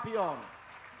the Papillon.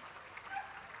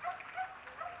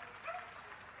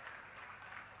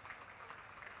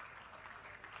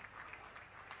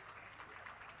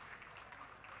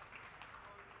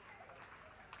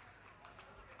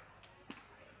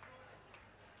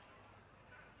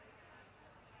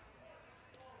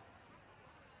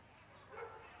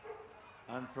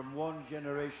 And from one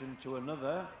generation to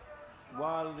another,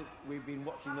 while we've been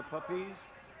watching the puppies,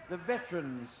 the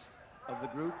veterans of the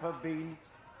group have been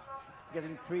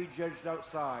getting prejudged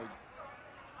outside.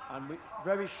 And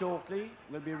very shortly,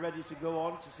 we'll be ready to go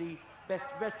on to see Best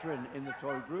Veteran in the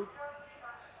toy group.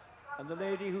 And the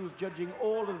lady who's judging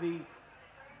all of the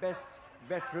Best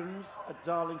Veterans at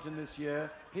Darlington this year,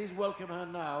 please welcome her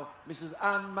now, Mrs.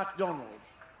 Anne MacDonald.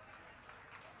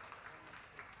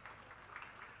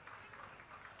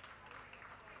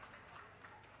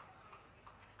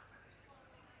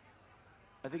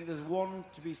 I think there's one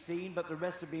to be seen, but the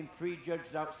rest have been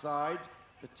prejudged outside.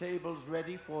 The table's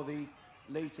ready for the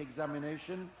late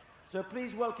examination. So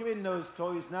please welcome in those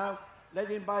toys now, led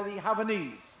in by the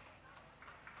Havanese,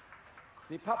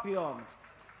 the Papillon,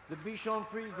 the Bichon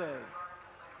Frise,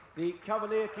 the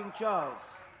Cavalier King Charles,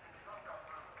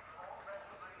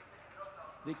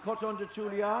 the Coton de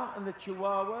Tuileries and the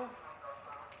Chihuahua,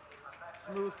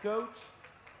 Smooth Coat,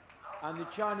 and the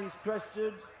Chinese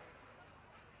Crested,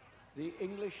 the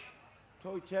English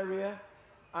Toy Terrier,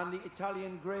 and the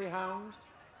Italian Greyhound.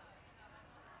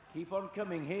 Keep on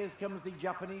coming. Here comes the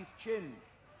Japanese Chin,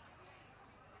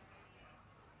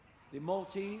 the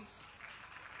Maltese,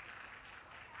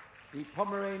 the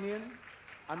Pomeranian,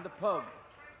 and the Pug,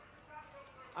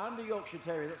 and the Yorkshire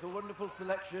Terrier. That's a wonderful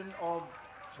selection of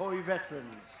toy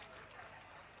veterans.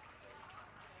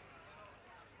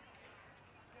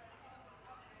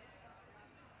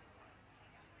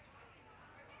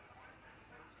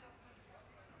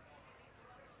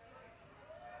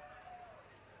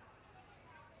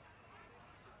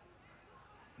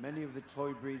 Many of the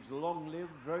toy breeds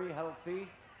long-lived, very healthy,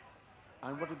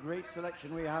 and what a great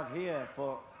selection we have here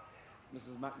for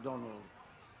Mrs. MacDonald.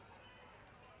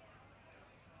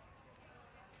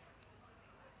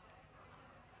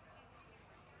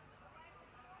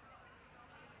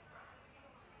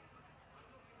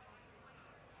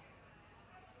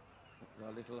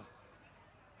 Our little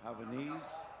Havanese.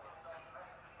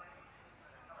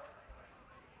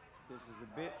 This is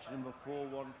a bitch, number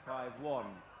 4151.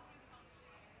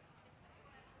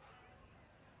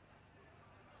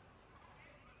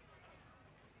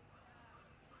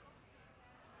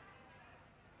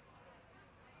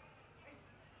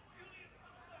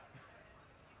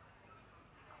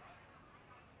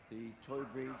 The toy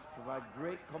breeds provide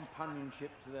great companionship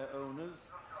to their owners.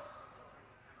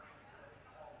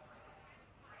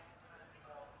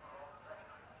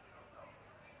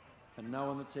 And now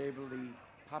on the table, the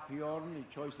Papillon,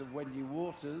 the choice of Wendy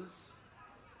Waters.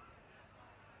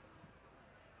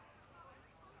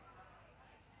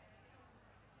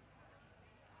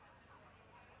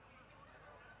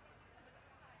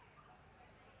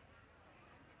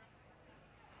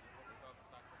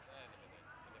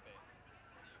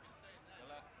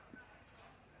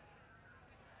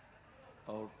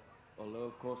 Although,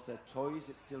 of course, they're toys,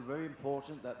 it's still very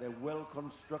important that they're well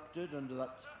constructed under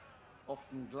that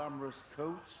often glamorous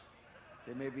coat.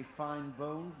 They may be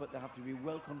fine-boned, but they have to be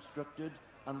well constructed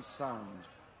and sound.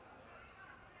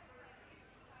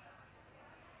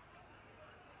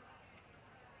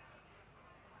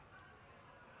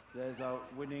 There's our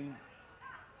winning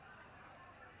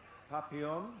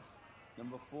Papillon,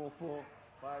 number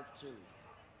 4452.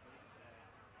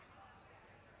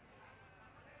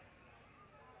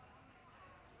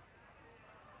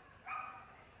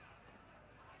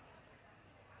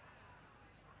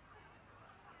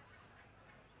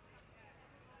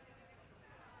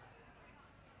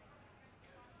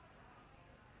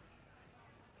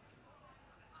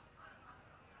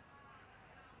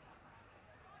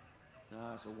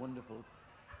 It's a wonderful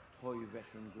toy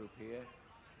veteran group here.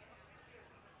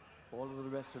 All of the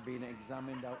rest have been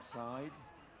examined outside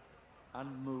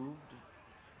and moved.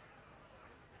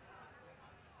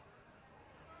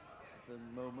 This is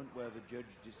the moment where the judge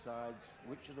decides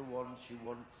which of the ones she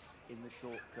wants in the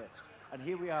shortcut. And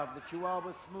here we have the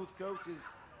Chihuahua Smooth Coat is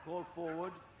called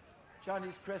forward,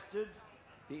 Chinese Crested,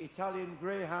 the Italian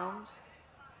Greyhound,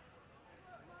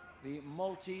 the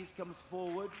Maltese comes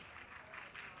forward,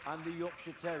 and the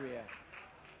Yorkshire Terrier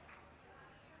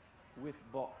with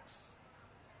box.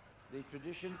 The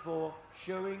tradition for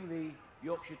showing the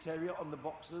Yorkshire Terrier on the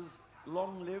boxes,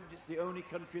 long lived. It's the only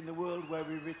country in the world where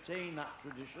we retain that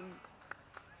tradition.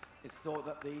 It's thought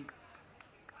that the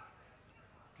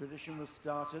tradition was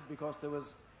started because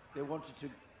they wanted to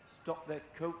stop their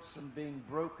coats from being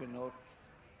broken or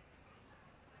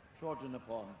trodden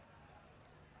upon.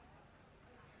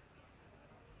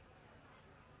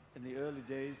 In the early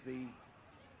days, the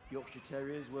Yorkshire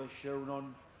Terriers were shown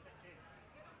on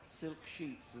silk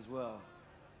sheets as well.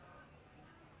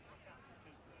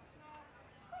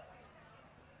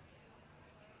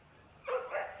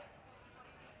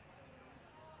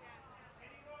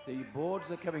 The boards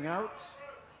are coming out.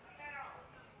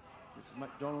 Mrs.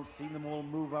 MacDonald's seen them all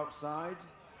move outside.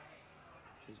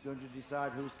 She's going to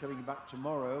decide who's coming back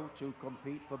tomorrow to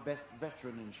compete for Best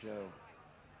Veteran in Show.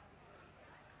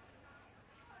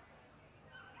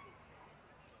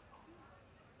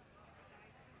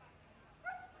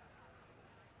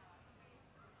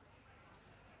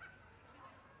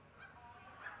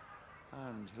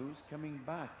 And who's coming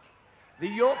back? The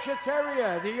Yorkshire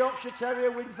Terrier. The Yorkshire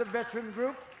Terrier wins the veteran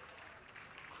group.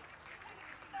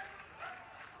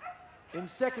 In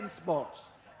second spot,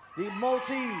 the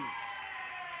Maltese.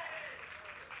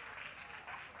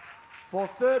 For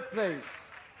third place,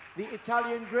 the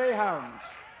Italian Greyhound.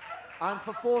 And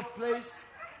for fourth place,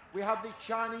 we have the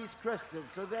Chinese Crested.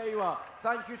 So there you are.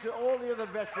 Thank you to all the other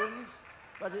veterans,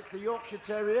 but it's the Yorkshire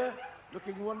Terrier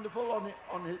looking wonderful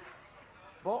on its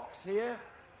box here,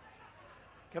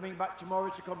 coming back tomorrow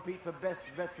to compete for Best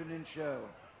Veteran in Show.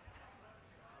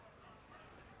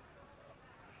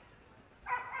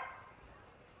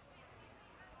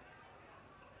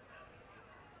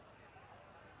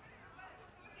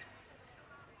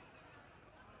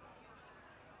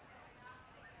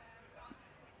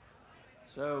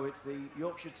 So it's the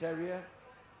Yorkshire Terrier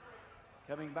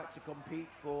coming back to compete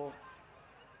for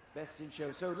Best in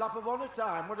Show. So lap of honour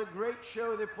time. What a great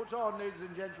show they put on, ladies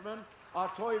and gentlemen.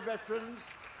 Our toy veterans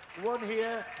won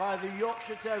here by the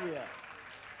Yorkshire Terrier.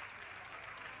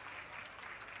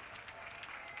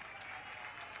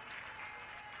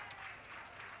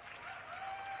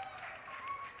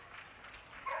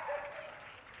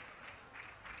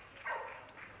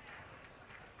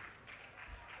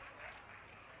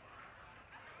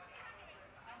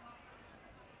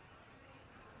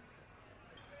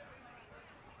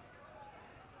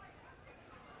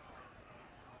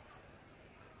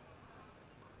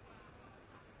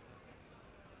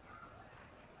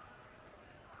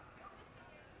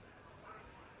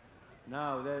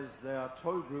 Now there's their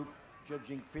toy group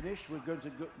judging finish. We're going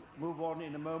to move on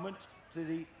in a moment to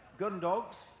the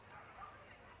Gundogs.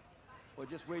 We're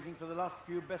just waiting for the last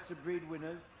few best of breed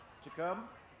winners to come.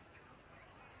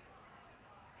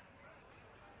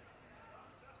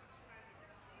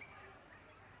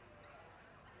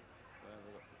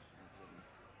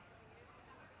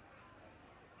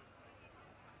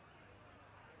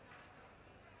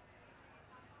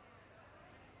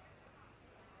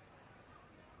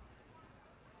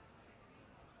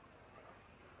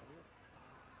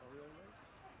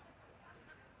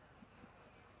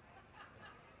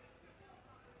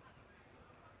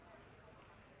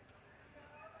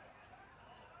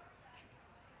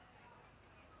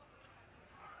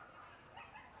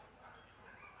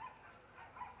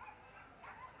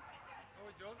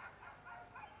 John.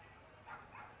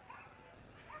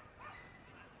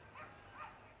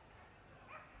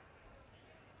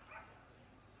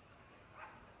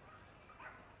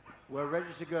 We're ready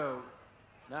to go.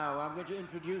 Now, I'm going to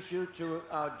introduce you to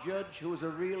our judge, who is a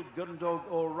real Gundog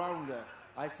all-rounder.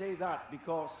 I say that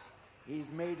because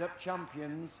he's made up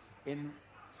champions in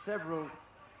several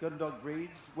Gundog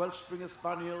breeds: Welsh Springer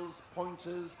Spaniels,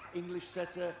 Pointers, English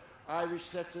Setter, Irish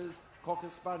Setters, Cocker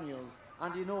Spaniels.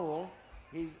 And in all,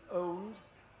 he's owned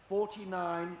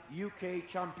 49 UK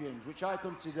champions, which I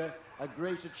consider a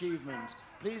great achievement.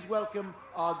 Please welcome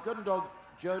our Gundog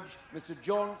judge, Mr.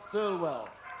 John Thirlwell.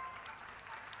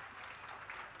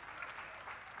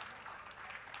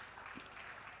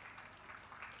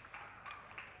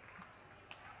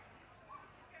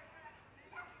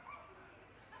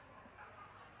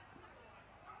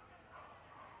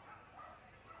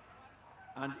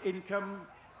 And in come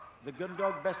the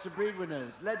Gundog Best of Breed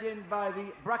winners, led in by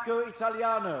the Bracco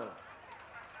Italiano,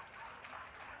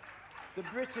 the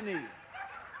Brittany,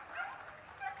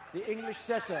 the English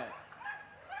Setter,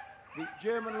 the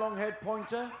German Longhead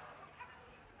Pointer,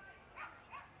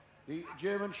 the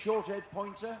German Shorthead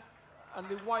Pointer, and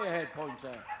the Wirehead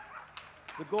Pointer.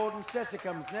 The Gordon Setter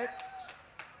comes next,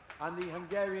 and the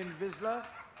Hungarian Vizsla,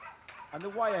 and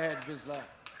the Wirehead Vizsla.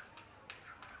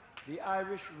 The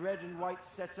Irish Red and White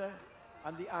Setter,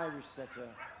 and the Irish Setter.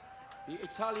 The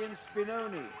Italian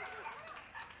Spinoni,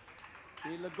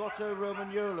 the Lagotto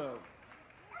Romagnolo,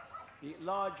 the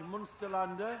large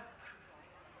Munsterlander.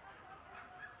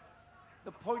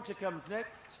 The Pointer comes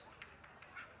next,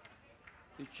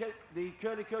 the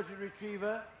curly-coated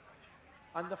Retriever,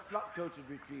 and the flat-coated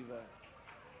Retriever.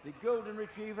 The Golden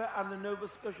Retriever and the Nova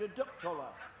Scotia Duck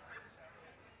Toller.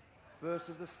 First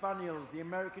of the Spaniels, the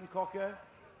American Cocker,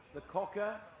 the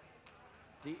Cocker,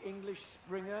 the English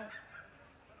Springer,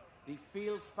 the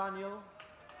Field Spaniel,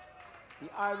 the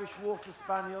Irish Water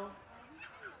Spaniel,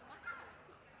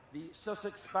 the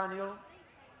Sussex Spaniel,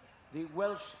 the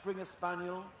Welsh Springer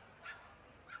Spaniel,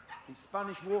 the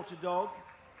Spanish Water Dog.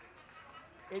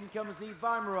 In comes the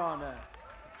Weimaraner,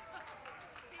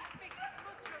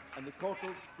 and the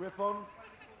Coatal Griffon,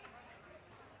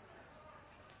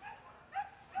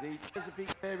 the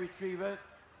Chesapeake Bay Retriever,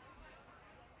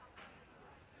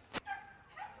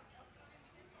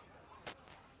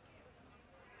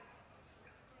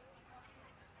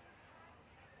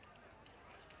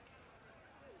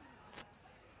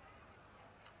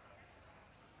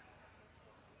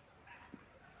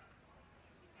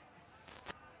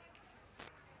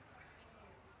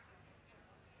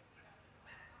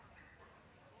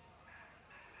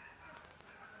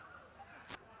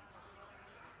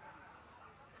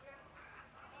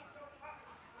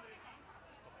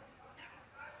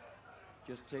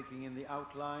 just taking in the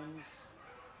outlines,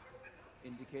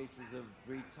 indicators of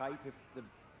breed type, if the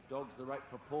dog's the right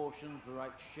proportions, the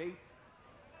right shape.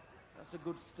 That's a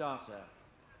good starter.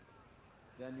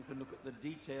 Then you can look at the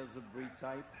details of breed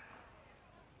type.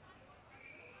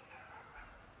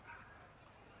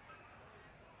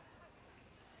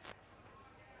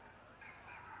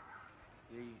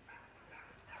 The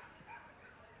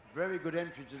very good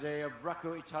entry today of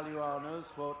Bracco Italianos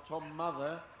for Tom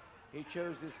Mather. He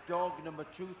chose this dog, number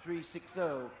 2360,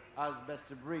 as Best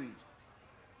of Breed.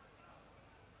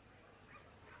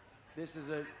 This is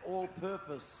an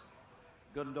all-purpose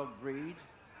Gundog breed,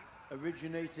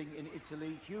 originating in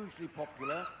Italy, hugely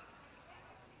popular,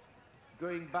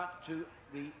 going back to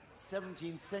the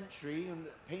 17th century, and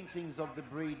paintings of the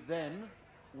breed then,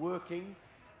 working.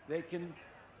 They can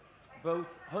both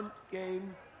hunt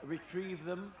game, retrieve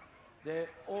them. They're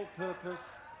all-purpose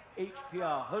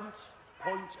HPR, hunt,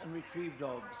 point and retrieve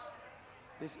dogs.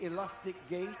 This elastic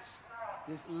gait,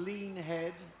 this lean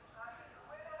head,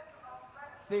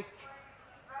 thick,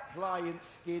 pliant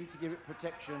skin to give it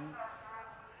protection,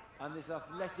 and this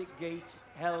athletic gait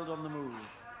held on the move.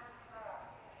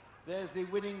 There's the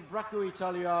winning Bracco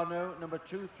Italiano, number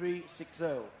 2360.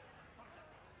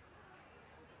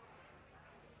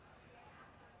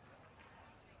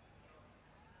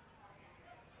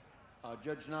 Our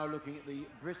judge now looking at the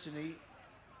Brittany.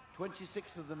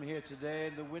 26 of them here today,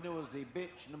 and the winner was the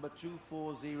bitch, number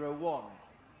 2401.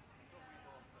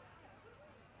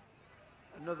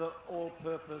 Another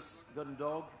all-purpose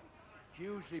Gundog,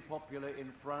 hugely popular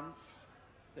in France.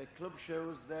 Their club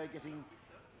shows they're getting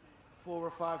 400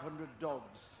 or 500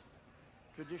 dogs.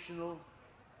 Traditional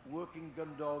working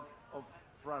Gundog of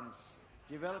France.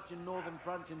 Developed in northern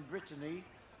France in Brittany,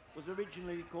 was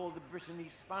originally called the Brittany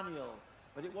Spaniel,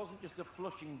 but it wasn't just a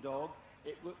flushing dog,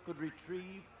 it could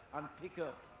retrieve and pick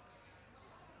up.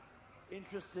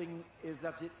 Interesting is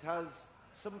that it has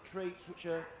some traits which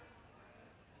are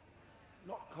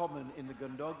not common in the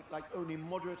Gundog, like only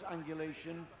moderate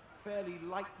angulation, fairly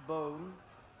light bone,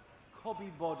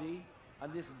 cobby body,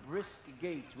 and this brisk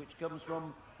gait which comes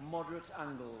from moderate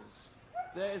angles.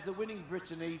 There is the winning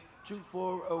Brittany,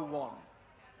 2401.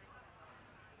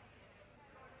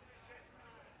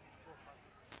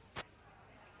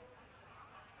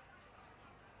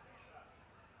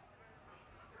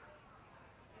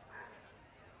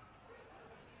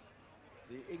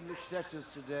 The English setters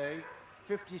today,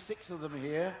 56 of them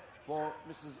here for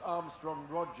Mrs. Armstrong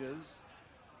Rogers.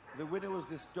 The winner was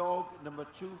this dog, number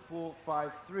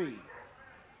 2453.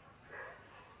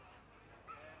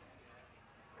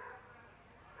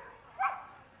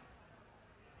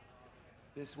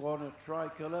 This one, a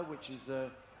tricolour, which is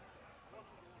a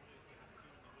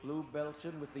blue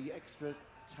Belgian with the extra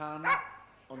tan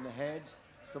on the head,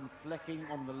 some flecking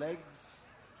on the legs.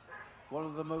 One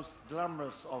of the most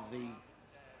glamorous of the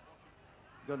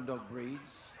Gundog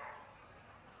breeds.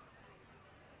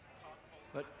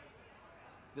 But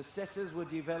the setters were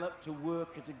developed to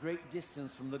work at a great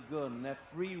distance from the gun. They're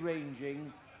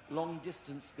free-ranging,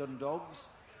 long-distance gun dogs.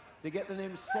 They get the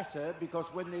name setter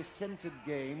because when they scented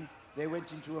game, they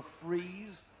went into a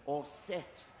freeze or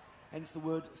set, hence the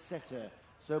word setter.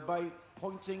 So by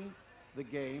pointing the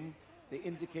game, they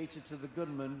indicated to the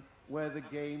gunman where the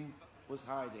game was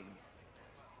hiding.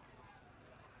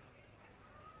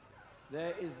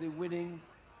 There is the winning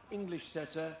English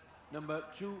setter, number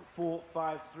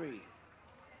 2453.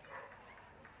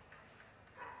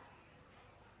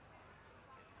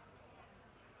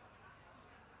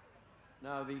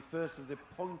 Now the first of the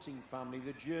pointing family,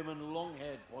 the German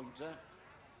long-haired pointer.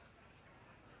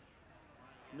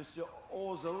 Mr.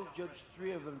 Orzel judged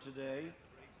 3 of them today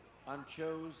and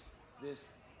chose this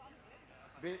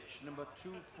bitch, number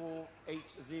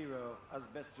 2480, as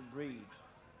best of breed.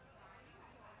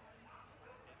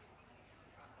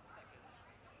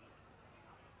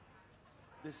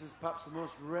 This is perhaps the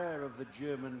most rare of the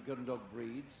German Gundog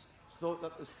breeds. It's thought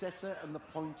that the setter and the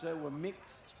pointer were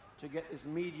mixed to get this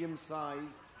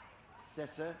medium-sized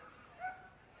setter.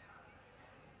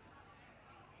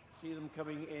 See them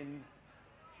coming in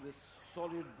this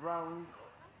solid brown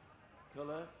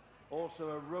colour,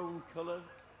 also a roan colour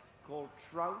called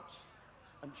trout,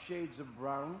 and shades of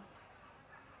brown,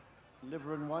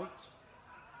 liver and white.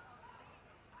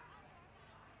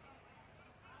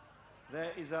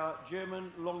 There is our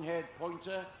German long-haired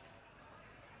pointer,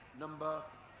 number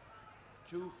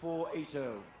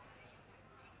 2480.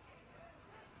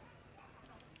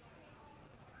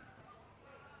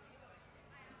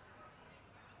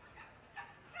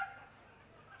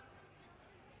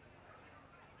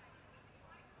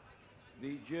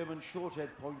 The German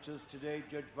short-haired pointers today,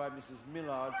 judged by Mrs.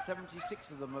 Millard, 76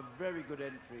 of them, a very good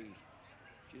entry.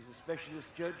 She's a specialist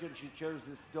judge and she chose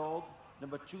this dog,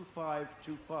 number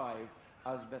 2525,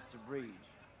 as best of breed.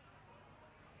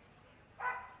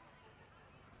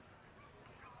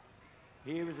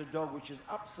 Here is a dog which is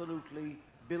absolutely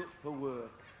built for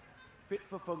work, fit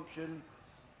for function,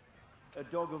 a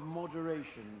dog of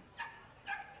moderation.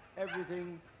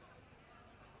 Everything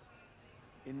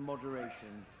in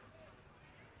moderation.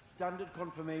 Standard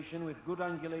conformation with good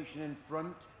angulation in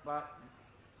front,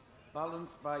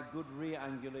 balanced by good rear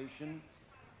angulation.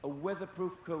 A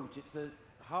weatherproof coat. It's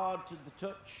hard to the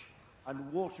touch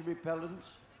and water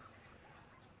repellent.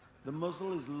 The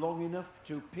muzzle is long enough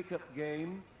to pick up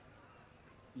game.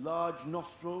 Large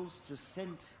nostrils to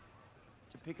scent,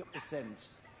 to pick up the scent.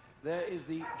 There is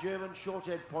the German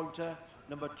short-haired pointer,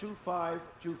 number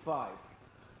 2525.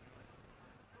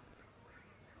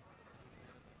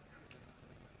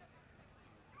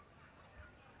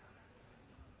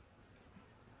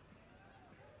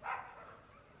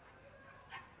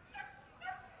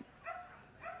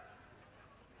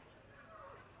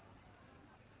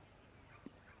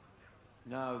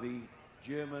 Now the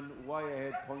German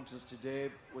wire-haired pointers today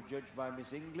were judged by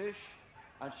Miss English,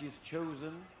 and she's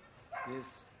chosen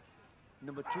this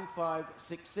number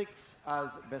 2566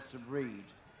 as best of breed.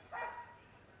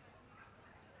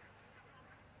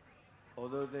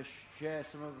 Although they share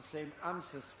some of the same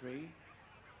ancestry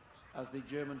as the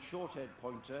German short-haired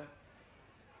pointer,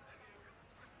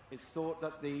 it's thought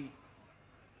that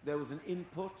there was an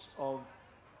input of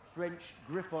French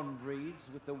Griffon breeds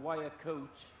with the wire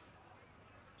coat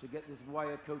to get this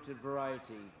wire-coated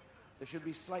variety. They should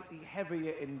be slightly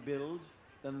heavier in build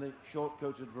than the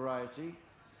short-coated variety,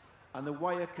 and the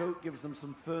wire coat gives them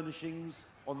some furnishings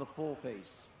on the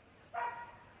foreface.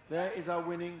 There is our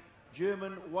winning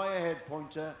German wire-haired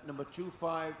pointer, number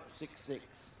 2566.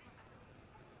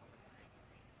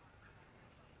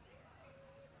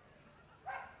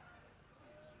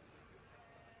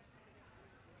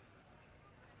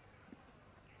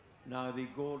 Now the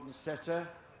golden setter,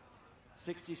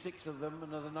 66 of them,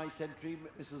 another nice entry.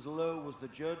 Mrs. Lowe was the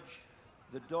judge.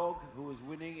 The dog who is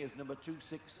winning is number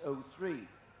 2603.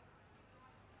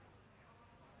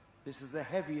 This is the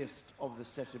heaviest of the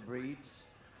setter breeds.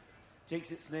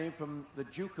 Takes its name from the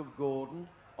Duke of Gordon,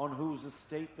 on whose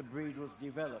estate the breed was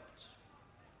developed.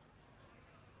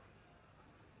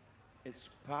 It's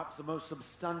perhaps the most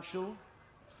substantial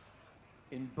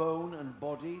in bone and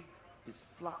body. It's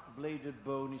flat-bladed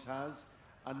bone it has,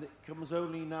 and it comes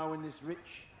only now in this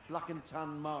rich black and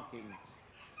tan marking.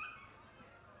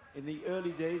 In the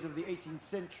early days of the 18th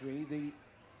century,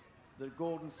 the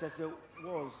Gordon setter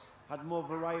had more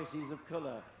varieties of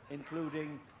colour,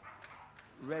 including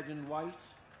red and white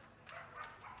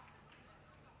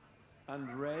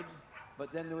and red,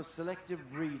 but then there was selective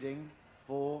breeding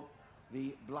for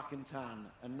the black and tan,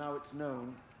 and now it's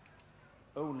known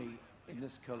only in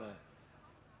this colour.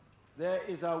 There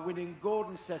is our winning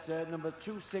Gordon setter, number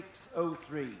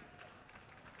 2603.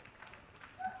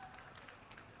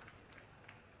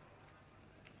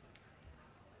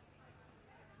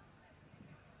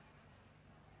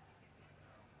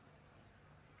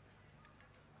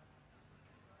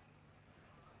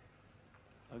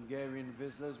 Hungarian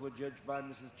Vizslers were judged by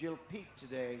Mrs. Jill Peake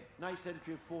today. Nice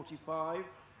entry of 45.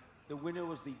 The winner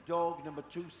was the dog, number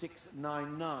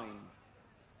 2699.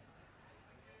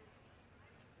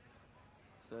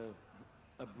 So,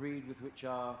 a breed with which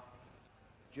our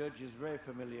judge is very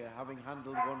familiar, having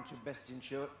handled one to best in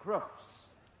show at Crufts.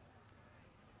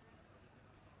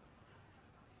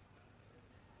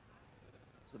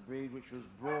 It's a breed which was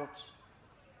brought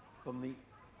from the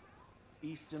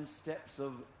eastern steppes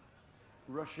of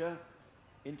Russia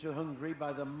into Hungary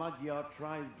by the Magyar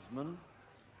tribesmen.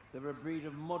 They're a breed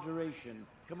of moderation,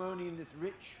 come only in this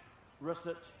rich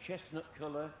russet chestnut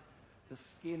colour, the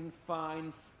skin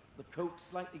fine, the coat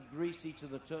slightly greasy to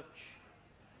the touch.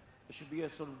 There should be a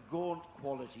sort of gaunt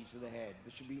quality to the head.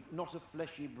 There should be not a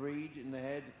fleshy breed in the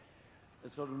head, a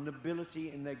sort of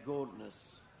nobility in their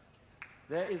gauntness.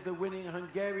 There is the winning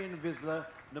Hungarian Vizsla,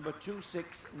 number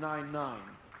 2699.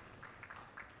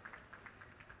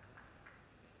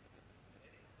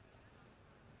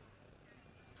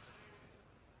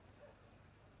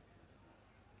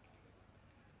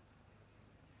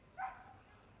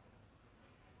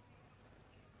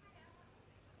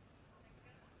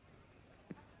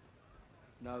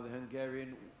 Now the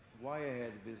Hungarian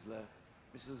wire-haired Vizsla.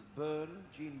 Mrs. Byrne,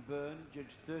 Jean Byrne,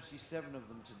 judged 37 of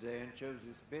them today and chose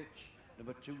this bitch,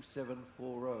 number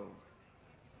 2740.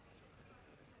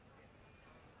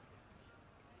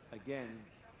 Again,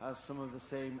 has some of the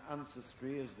same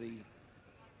ancestry as the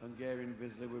Hungarian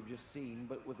Vizsla we've just seen,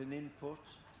 but with an input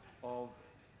of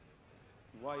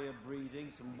wire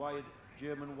breeding, some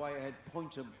German wire-head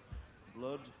pointer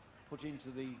blood put into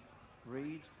the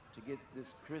breed to get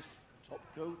this crisp top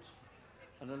coat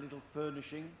and a little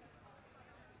furnishing.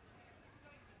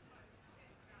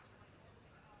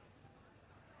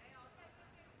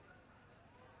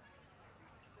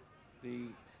 The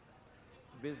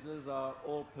Vizslas are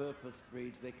all-purpose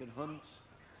breeds. They can hunt,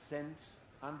 scent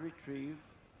and retrieve.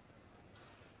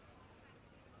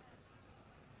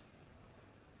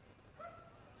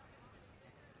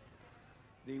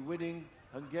 The winning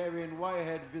Hungarian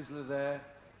wire-head Vizsla there,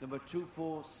 number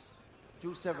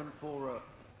 2740.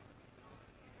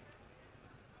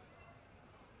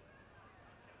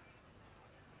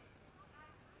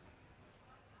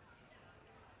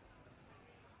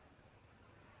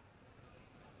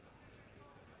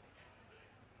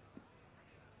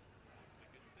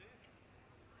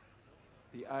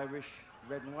 The Irish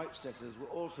red and white setters were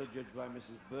also judged by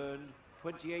Mrs. Byrne.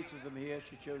 28 of them here.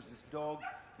 She chose this dog,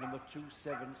 number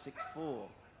 2764.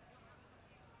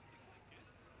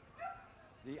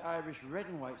 The Irish red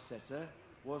and white setter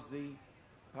was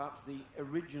perhaps the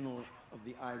original of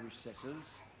the Irish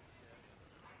setters,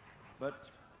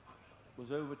 but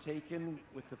was overtaken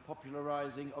with the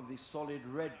popularising of the solid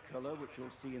red colour, which you'll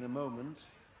see in a moment.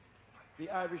 The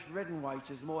Irish red and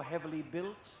white is more heavily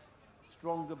built,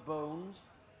 stronger boned,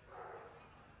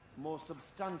 more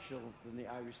substantial than the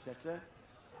Irish setter,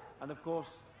 and of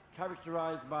course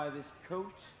characterised by this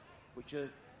coat, which are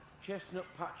chestnut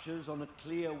patches on a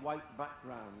clear white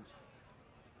background.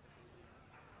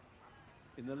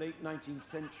 In the late 19th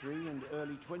century and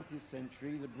early 20th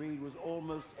century, the breed was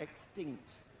almost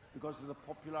extinct because of the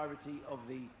popularity of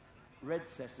the red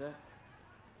setter.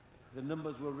 The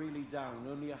numbers were really down,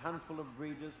 only a handful of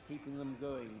breeders keeping them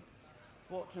going.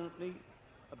 Fortunately,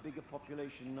 a bigger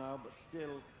population now, but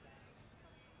still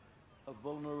a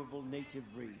vulnerable native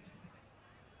breed.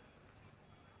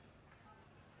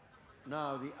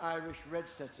 Now, the Irish red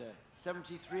setter,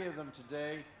 73 of them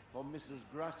today from Mrs.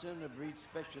 Grattan, a breed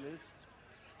specialist.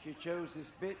 She chose this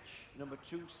bitch, number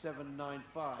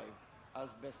 2795. as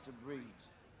best of breed.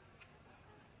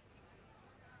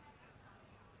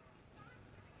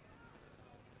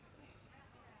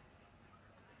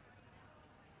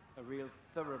 A real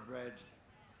thoroughbred,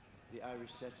 the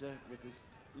Irish setter, with this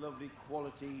lovely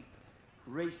quality,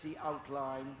 racy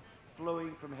outline,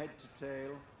 flowing from head to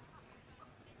tail.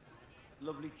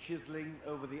 Lovely chiseling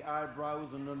over the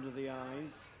eyebrows and under the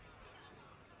eyes.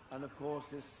 And of course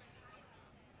this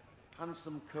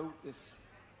handsome coat, this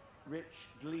rich,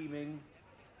 gleaming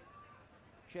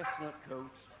chestnut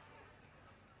coat.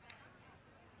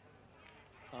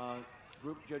 Our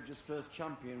group judge's first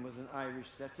champion was an Irish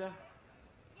setter.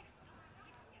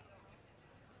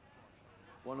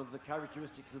 One of the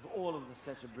characteristics of all of the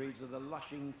setter breeds are the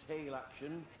lashing tail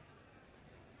action.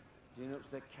 Denotes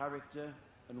their character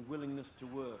and willingness to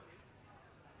work.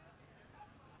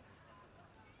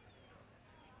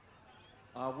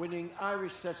 Our winning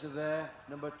Irish setter there,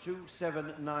 number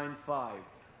 2795.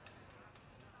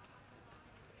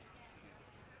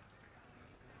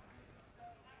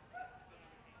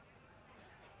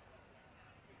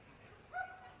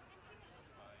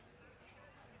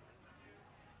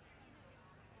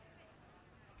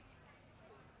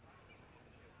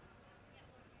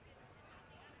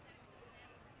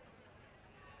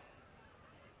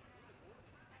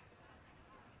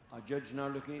 Our judge now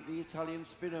looking at the Italian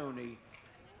Spinoni.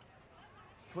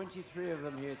 23 of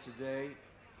them here today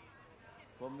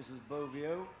from Mrs.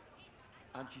 Bovio,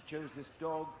 and she chose this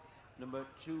dog, number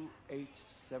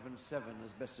 2877,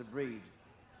 as best of breed.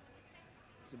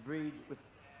 It's a breed with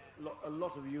a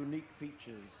lot of unique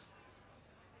features.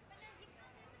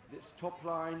 This top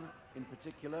line in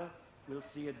particular, we'll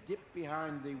see a dip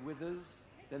behind the withers,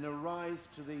 then a rise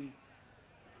to the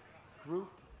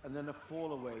croup, and then a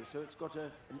fall away. So it's got a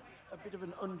bit of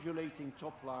an undulating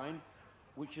top line,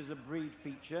 which is a breed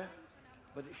feature,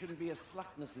 but it shouldn't be a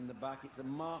slackness in the back. It's a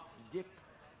marked dip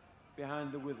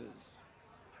behind the withers.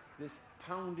 This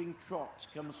pounding trot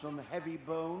comes from heavy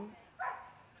bone.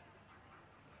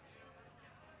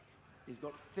 He's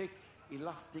got thick,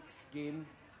 elastic skin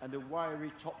and a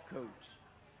wiry top coat.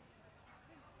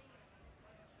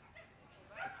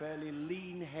 A fairly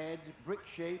lean head,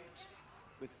 brick-shaped,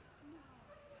 with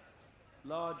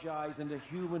large eyes and a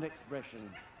human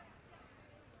expression.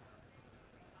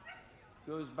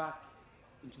 Goes back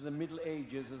into the Middle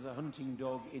Ages as a hunting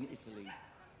dog in Italy.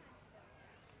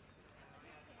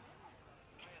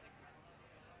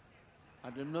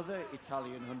 And another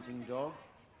Italian hunting dog,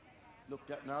 looked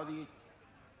at now,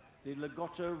 the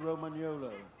Lagotto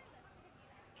Romagnolo.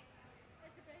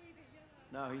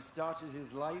 Now, he started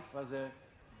his life as a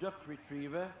duck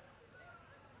retriever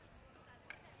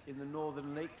in the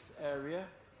Northern Lakes area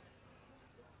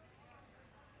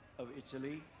of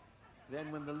Italy.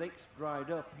 Then when the lakes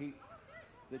dried up,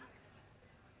 the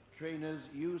trainers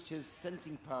used his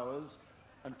scenting powers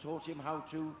and taught him how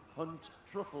to hunt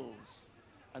truffles.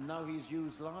 And now he's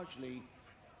used largely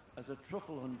as a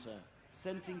truffle hunter,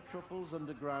 scenting truffles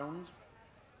underground.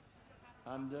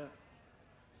 And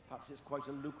perhaps it's quite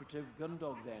a lucrative gun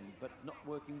dog then, but not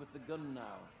working with the gun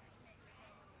now.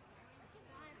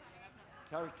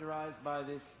 Characterized by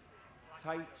this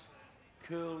tight,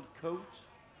 curled coat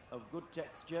of good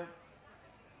texture,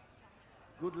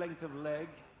 good length of leg,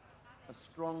 a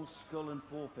strong skull and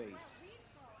foreface.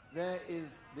 There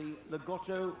is the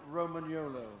Lagotto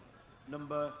Romagnolo,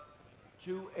 number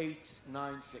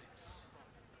 2896.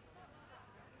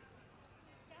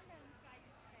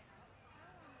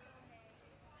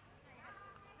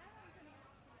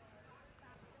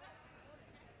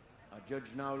 Our judge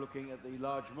now looking at the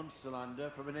large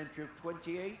Munsterlander from an entry of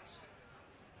 28.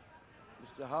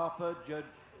 Mr. Harper, judge,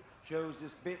 chose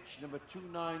this bitch, number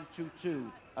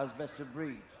 2922, as best of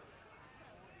breed.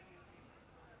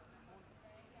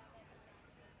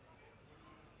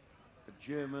 A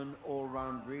German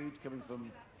all-round breed coming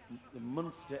from the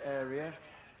Munster area.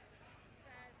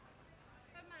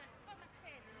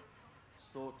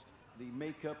 Thought the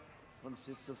makeup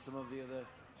consists of some of the other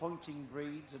pointing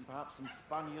breeds and perhaps some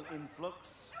spaniel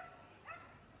influx,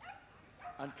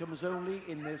 and comes only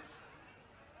in this,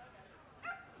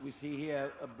 we see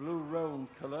here a blue roan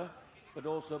colour, but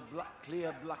also black,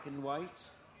 clear black and white.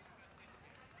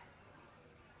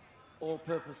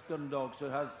 All-purpose gun dog, so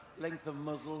it has length of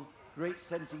muzzle, great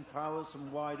scenting powers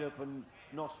from wide open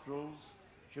nostrils,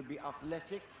 should be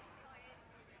athletic.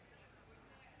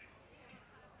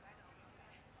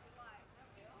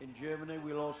 In Germany,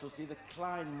 we'll also see the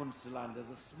Klein Munsterlander,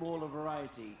 the smaller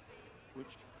variety,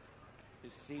 which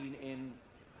is seen in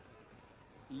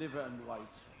liver and white.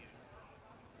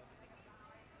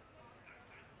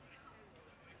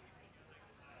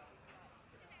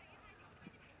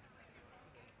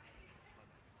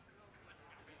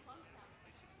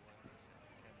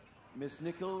 Miss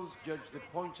Nichols judged the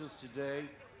pointers today,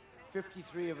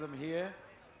 53 of them here.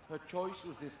 Her choice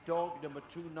was this dog, number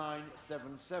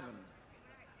 2977.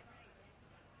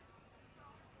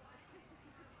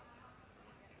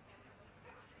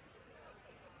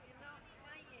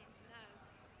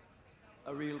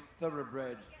 A real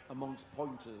thoroughbred amongst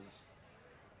pointers.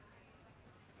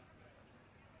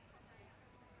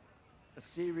 A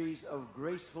series of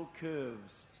graceful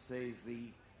curves, says the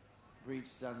breed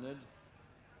standard.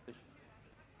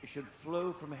 It should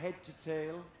flow from head to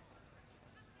tail,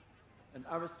 an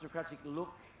aristocratic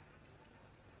look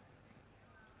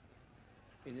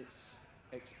in its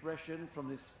expression from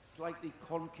this slightly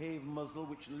concave muzzle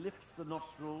which lifts the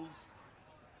nostrils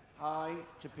high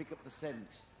to pick up the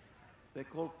scent. They're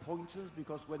called pointers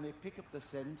because when they pick up the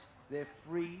scent, they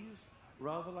freeze,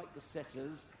 rather like the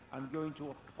setters, and go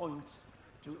into a point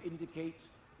to indicate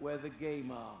where the game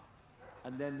are.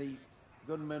 And then the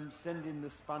gunmen send in the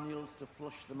spaniels to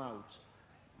flush them out.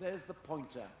 There's the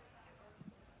pointer.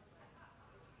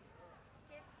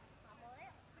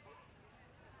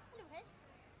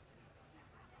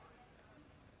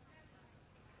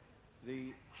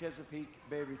 The Chesapeake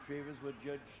Bay Retrievers were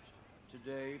judged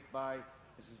today by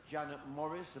Mrs. Janet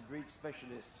Morris, a breed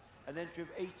specialist. An entry of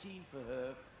 18 for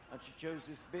her, and she chose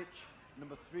this bitch,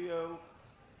 number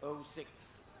 3006,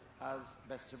 as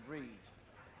best of breed.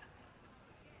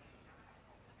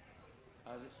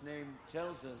 As its name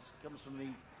tells us, comes from the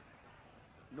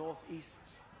northeast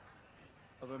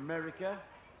of America,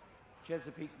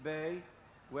 Chesapeake Bay,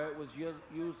 where it was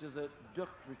used as a duck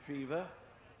retriever,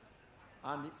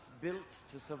 and it's built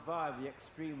to survive the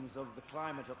extremes of the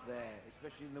climate up there,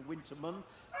 especially in the winter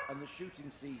months and the shooting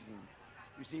season.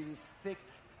 You see this thick,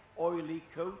 oily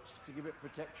coat to give it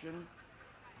protection,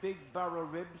 big barrel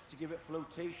ribs to give it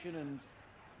flotation and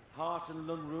heart and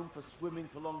lung room for swimming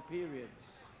for long periods.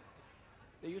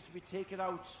 They used to be taken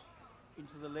out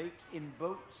into the lakes in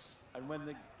boats, and when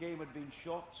the game had been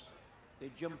shot,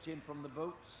 they jumped in from the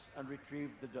boats and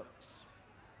retrieved the ducks.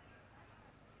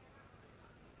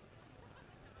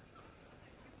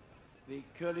 The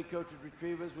curly-coated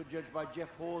retrievers were judged by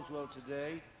Jeff Horswell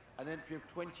today, an entry of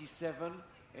 27,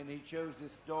 and he chose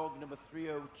this dog, number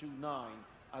 3029,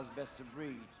 as best of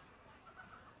breed.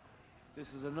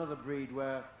 This is another breed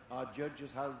where our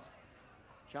judges has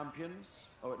champions,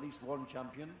 or at least one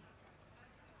champion.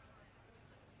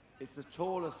 It's the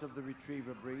tallest of the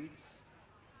retriever breeds,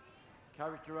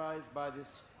 characterized by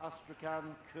this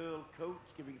astrakhan curl coat,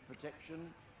 giving it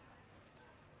protection,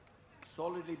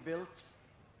 solidly built,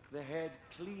 the head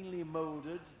cleanly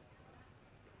molded,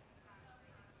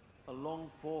 a long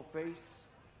foreface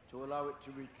to allow it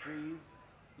to retrieve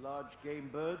large game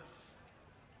birds.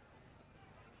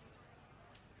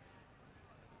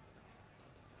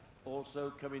 Also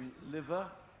coming liver.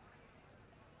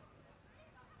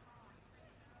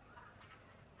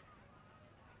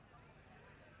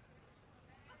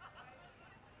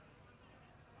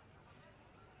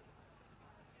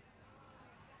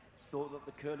 Thought that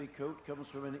the curly coat comes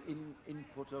from an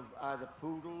input of either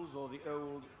poodles or the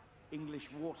old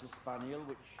English water spaniel,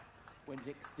 which went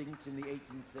extinct in the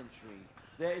 18th century.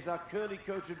 There is our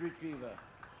curly-coated retriever.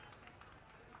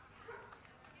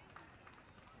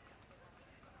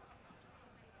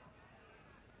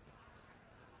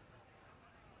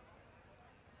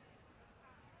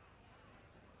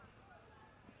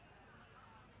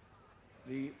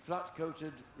 The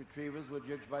flat-coated retrievers were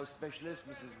judged by specialist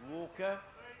Mrs. Walker.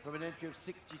 From an entry of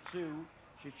 62,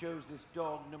 she chose this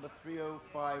dog, number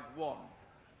 3051.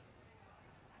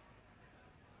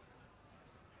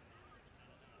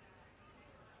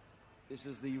 This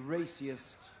is the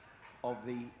raciest of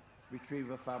the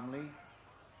retriever family,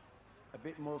 a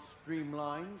bit more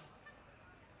streamlined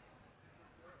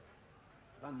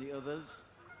than the others.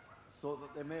 Thought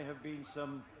that there may have been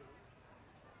some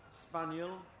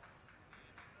spaniel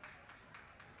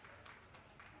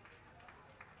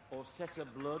or setter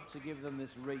blood to give them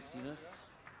this raciness.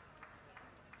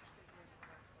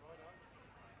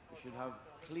 They should have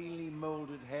cleanly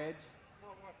moulded head.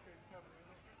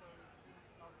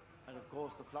 And of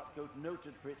course the flat coat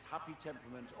noted for its happy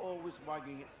temperament, always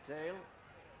wagging its tail.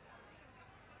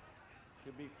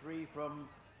 Should be free from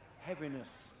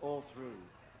heaviness all through.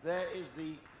 There is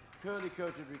the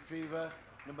curly-coated retriever,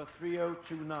 number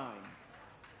 3029.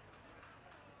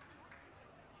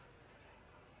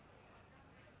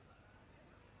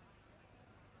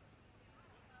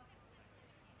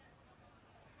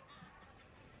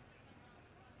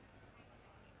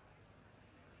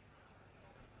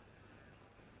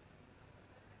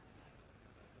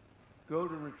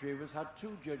 Golden Retrievers had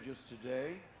two judges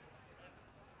today.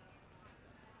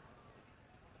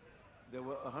 There There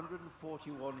were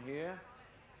 141 here,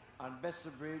 and best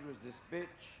of breed was this bitch,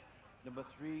 number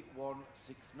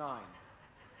 3169.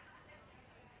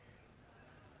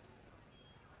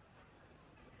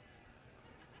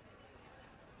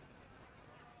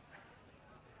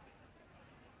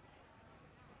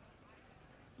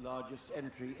 Largest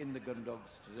entry in the Gundogs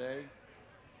today.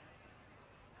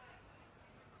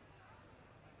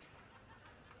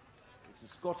 It's a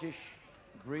Scottish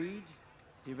breed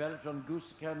developed on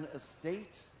Goosecan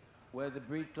Estate, where the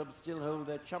breed clubs still hold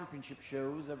their championship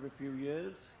shows every few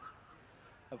years.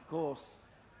 Of course,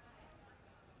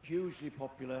 hugely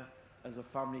popular as a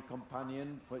family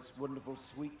companion for its wonderful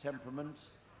sweet temperament,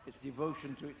 its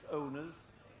devotion to its owners,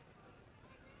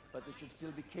 but they should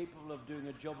still be capable of doing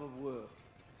a job of work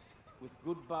with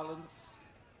good balance,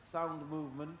 sound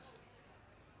movement,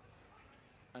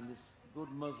 and this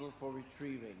good muzzle for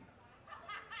retrieving.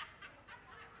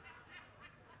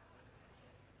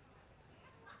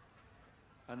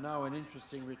 And now an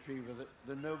interesting retriever,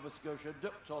 the Nova Scotia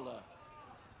Duck Toller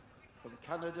from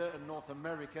Canada and North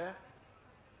America.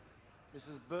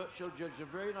 Mrs. Birchall judged a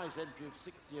very nice entry of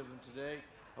 60 of them today.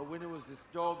 Her winner was this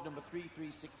dog, number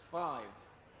 3365.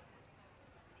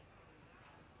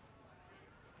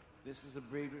 This is a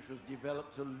breed which was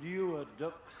developed to lure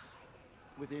ducks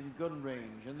within gun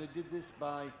range, and they did this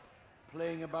by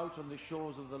playing about on the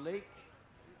shores of the lake,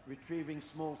 retrieving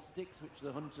small sticks which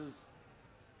the hunters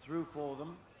threw for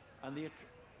them, and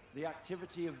the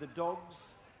activity of the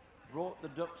dogs brought the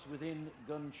ducks within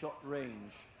gunshot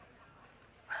range.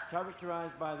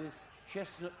 Characterized by this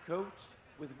chestnut coat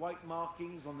with white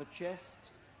markings on the chest,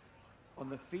 on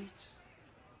the feet,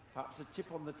 perhaps a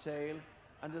tip on the tail,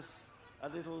 and a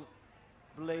little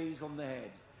blaze on the head.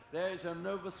 There's a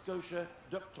Nova Scotia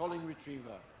duck tolling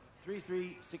retriever,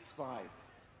 3365.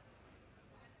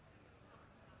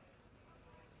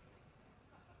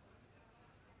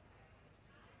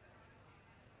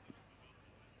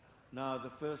 Now the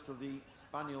first of the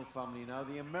Spaniel family now,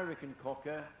 the American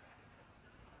Cocker.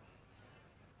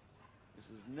 This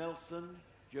is Nelson,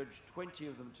 judged 20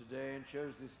 of them today and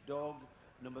chose this dog,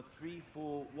 number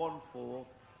 3414,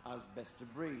 as best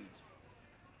of breed.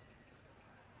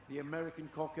 The American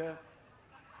Cocker,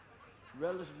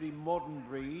 relatively modern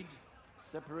breed,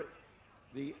 separate.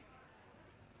 The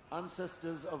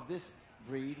ancestors of this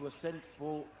breed were sent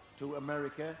to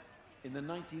America in the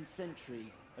 19th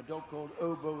century. A dog called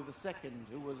Obo II,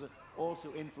 who was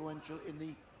also influential in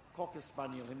the Cocker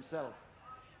Spaniel himself.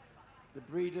 The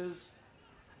breeders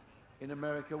in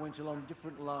America went along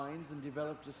different lines and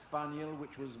developed a Spaniel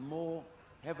which was more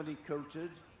heavily coated,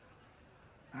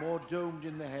 more domed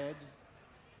in the head,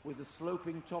 with a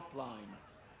sloping top line.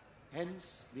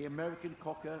 Hence, the American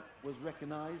Cocker was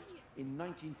recognized in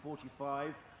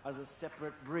 1945 as a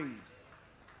separate breed.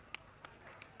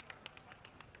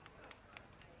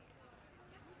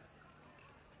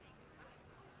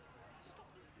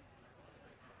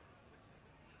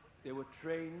 They were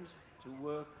trained to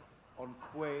work on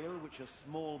quail, which are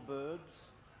small birds,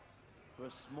 for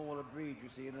a smaller breed, you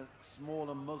see, in a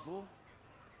smaller muzzle.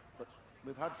 But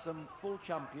we've had some full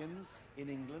champions in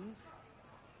England.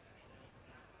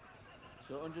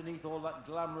 So underneath all that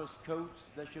glamorous coat,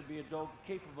 there should be a dog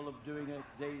capable of doing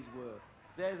a day's work.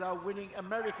 There's our winning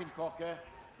American Cocker,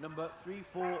 number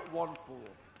 3414.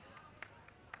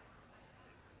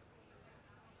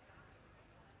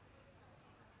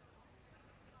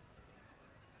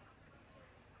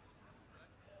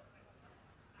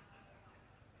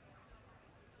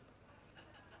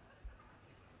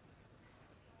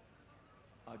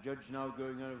 Our judge now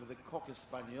going over the Cocker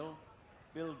Spaniel.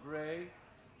 Bill Gray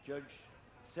judged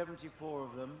 74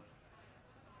 of them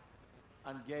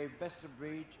and gave best of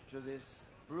breed to this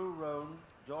Blue Roan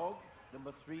dog,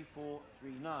 number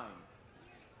 3439.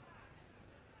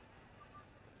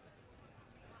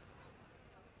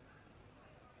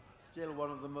 Still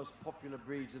one of the most popular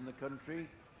breeds in the country.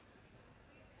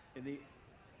 In the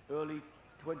early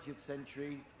 20th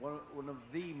century, one of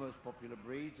the most popular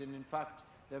breeds, and in fact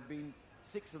there have been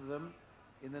 6 of them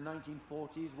in the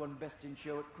 1940s, won Best in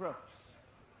Show at Crufts.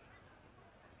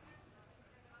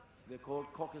 They're called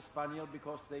Cocker Spaniel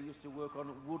because they used to work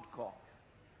on woodcock.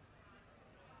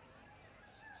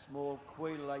 Small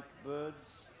quail-like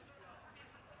birds.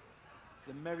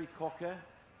 The Merry Cocker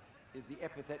is the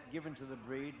epithet given to the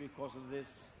breed because of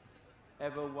this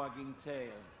ever-wagging tail.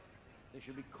 They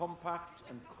should be compact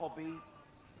and cobby,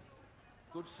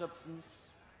 good substance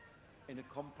in a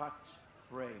compact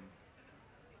frame.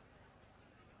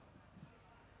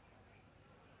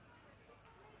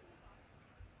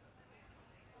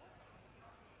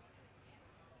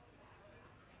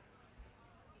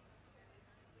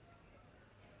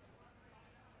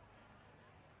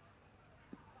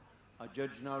 Our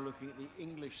judge now looking at the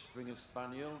English Springer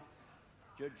Spaniel,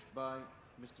 judged by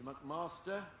Mr.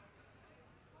 McMaster.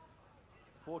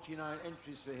 49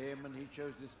 entries for him, and he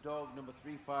chose this dog, number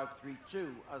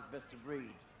 3532, as best of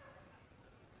breed.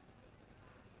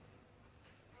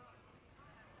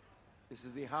 This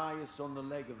is the highest on the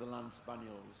leg of the Land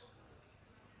Spaniels.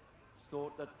 It's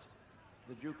thought that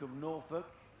the Duke of Norfolk,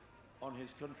 on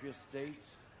his country estate,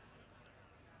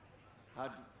 had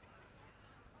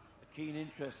a keen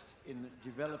interest in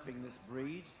developing this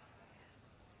breed.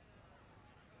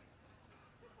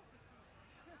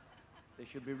 They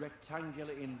should be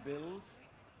rectangular in build,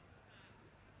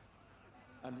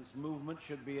 and its movement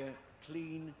should be a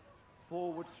clean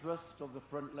forward thrust of the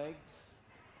front legs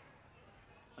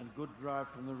and good drive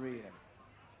from the rear.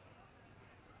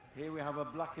 Here we have a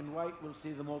black and white. We'll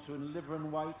see them also in liver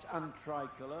and white and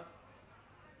tricolour.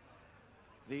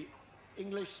 The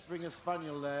English Springer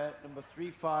Spaniel there, number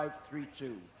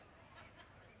 3532.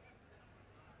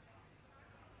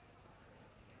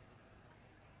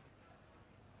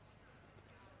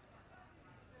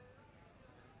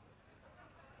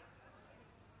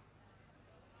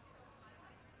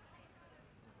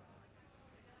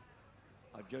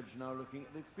 Our judge now looking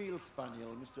at the Field Spaniel,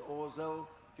 Mr. Orzel,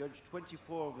 judged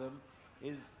 24 of them.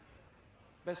 His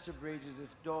best of breed is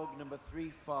this dog, number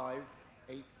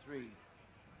 3583.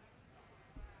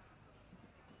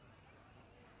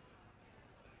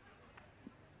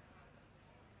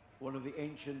 One of the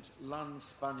ancient Land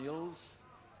Spaniels,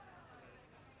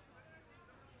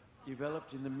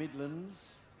 developed in the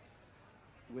Midlands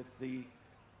with the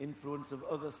influence of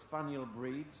other Spaniel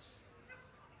breeds.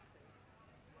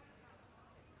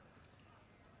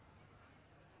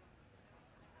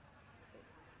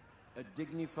 A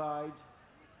dignified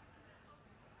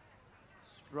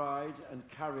stride and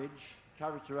carriage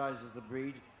characterizes the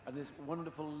breed, and this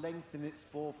wonderful length in its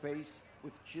foreface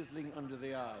with chiseling under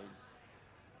the eyes.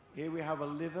 Here we have a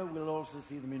liver. We'll also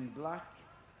see them in black,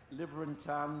 liver and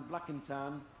tan, black and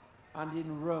tan, and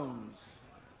in roans.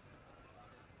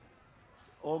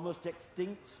 Almost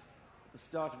extinct at the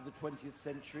start of the 20th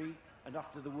century and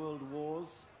after the World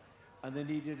Wars, and they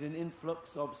needed an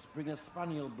influx of Springer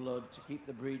Spaniel blood to keep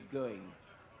the breed going.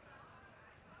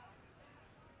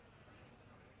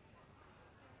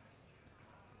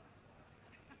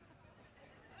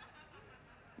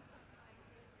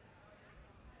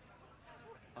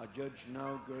 Our judge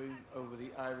now going over the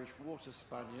Irish Water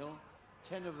Spaniel.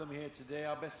 10 of them here today.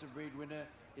 Our best of breed winner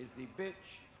is the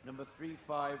bitch, number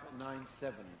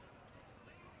 3597.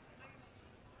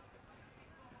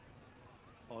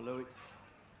 Although it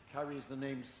carries the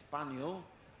name Spaniel,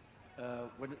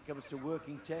 when it comes to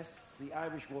working tests, the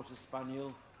Irish Water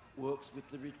Spaniel works with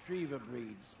the retriever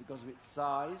breeds because of its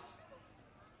size.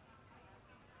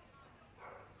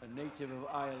 A native of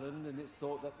Ireland, and it's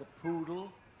thought that the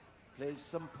poodle plays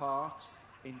some part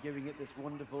in giving it this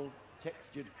wonderful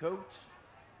textured coat,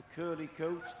 the curly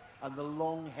coat, and the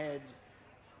long head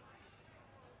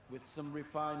with some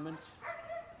refinement,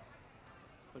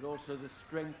 but also the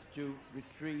strength to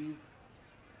retrieve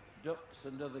ducks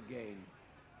and other game.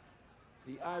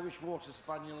 The Irish Water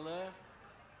Spaniel there,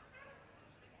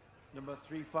 number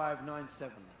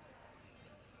 3597.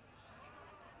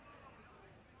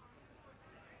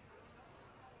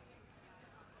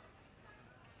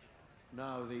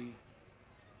 Now the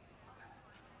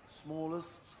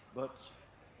smallest but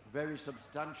very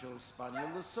substantial spaniel,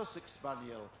 the Sussex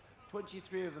Spaniel.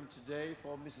 23 of them today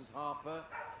for Mrs. Harper.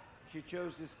 She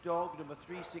chose this dog, number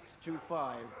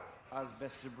 3625, as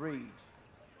best of breed.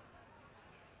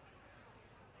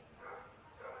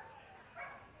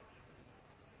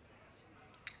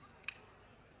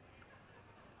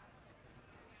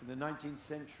 In the 19th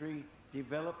century,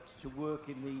 developed to work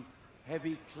in the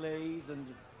heavy clays and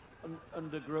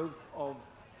undergrowth of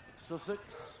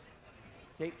Sussex.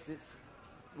 Takes its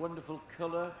wonderful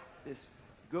colour, this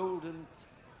golden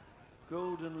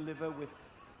liver with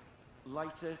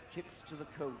lighter tips to the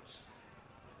coat.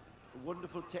 A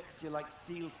wonderful texture like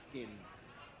seal skin.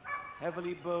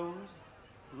 Heavily boned,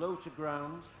 low to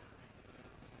ground.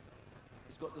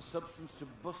 It's got the substance to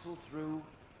bustle through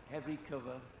heavy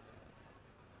cover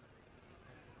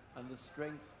and the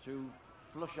strength to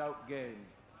flush out game.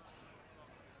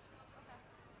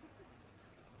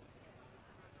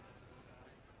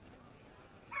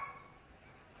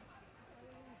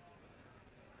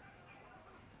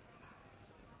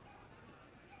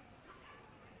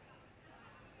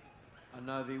 And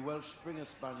now the Welsh Springer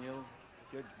Spaniel,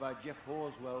 judged by Jeff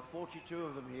Horswell. 42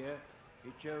 of them here.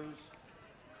 He chose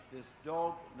this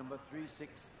dog, number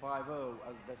 3650,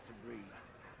 as best of breed.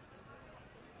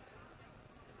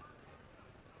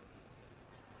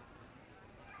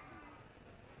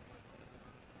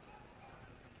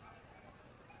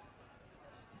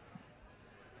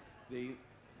 The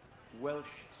Welsh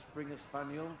Springer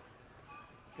Spaniel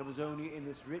comes only in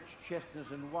this rich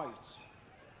chestnut and white.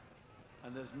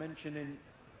 And there's mention in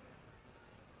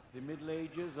the Middle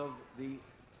Ages of the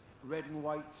red and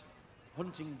white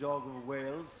hunting dog of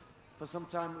Wales. For some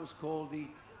time it was called the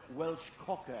Welsh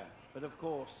Cocker, but of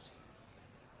course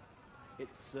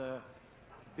it's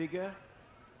bigger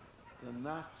than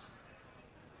that,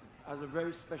 has a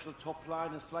very special top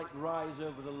line, a slight rise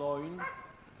over the loin.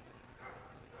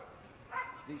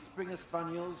 The Springer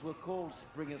Spaniels were called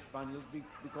Springer Spaniels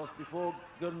because before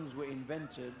guns were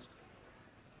invented,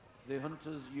 the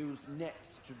hunters used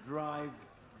nets to drive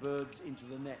birds into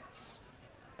the nets.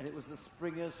 And it was the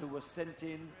springers who were sent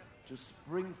in to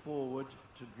spring forward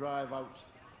to drive out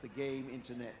the game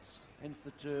into nets. Hence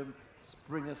the term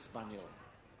Springer Spaniel.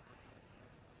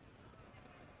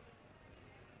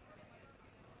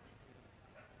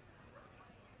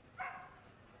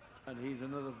 And he's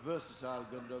another versatile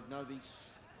Gundog. Now the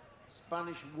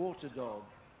Spanish water dog.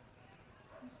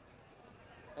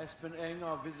 Espen Eng,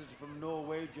 our visitor from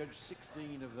Norway, judged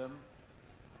 16 of them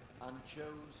and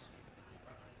chose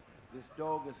this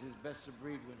dog as his best of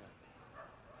breed winner.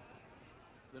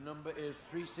 The number is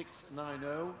 3690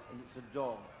 and it's a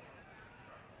dog.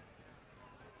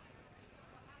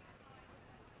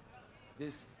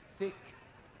 This thick,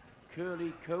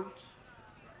 curly coat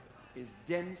is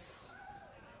dense,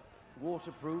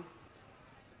 waterproof.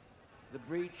 The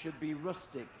breed should be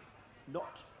rustic,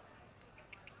 not.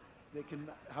 They can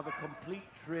have a complete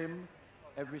trim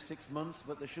every 6 months,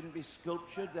 but they shouldn't be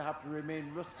sculptured. They have to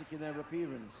remain rustic in their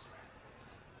appearance.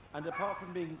 And apart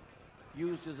from being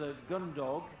used as a gun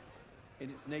dog in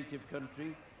its native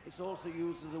country, it's also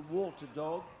used as a water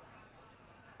dog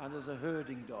and as a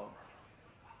herding dog.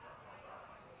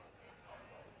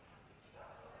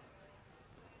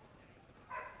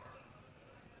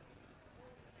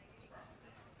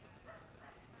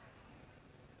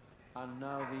 And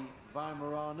now the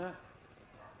Weimaraner,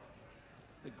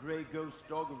 the grey ghost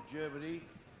dog of Germany.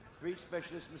 Breed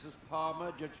specialist Mrs.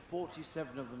 Palmer judged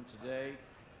 47 of them today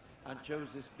and chose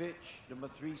this bitch, number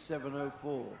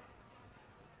 3704.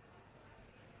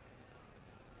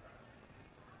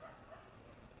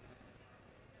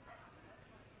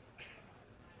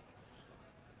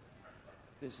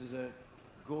 This is a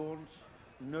gaunt,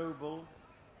 noble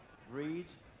breed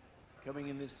coming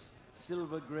in this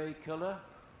silver grey colour.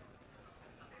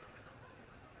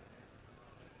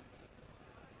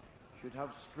 Should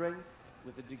have strength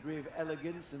with a degree of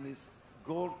elegance in this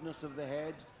gauntness of the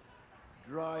head,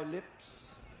 dry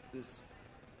lips, there's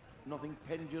nothing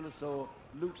pendulous or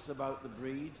loose about the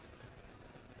breed,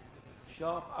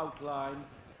 sharp outline,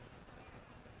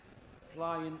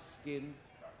 pliant skin,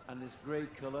 and this grey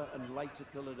colour and lighter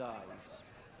coloured eyes.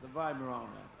 The Weimaraner.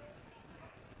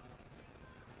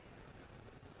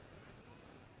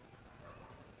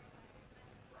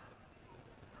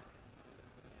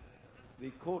 The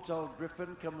Courtauld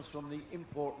Griffon comes from the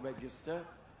import register.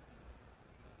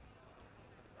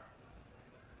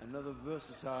 Another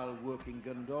versatile working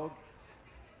gun dog,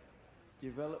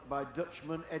 developed by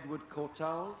Dutchman Edward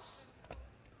Courtaulds,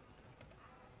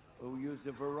 who used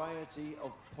a variety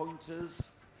of pointers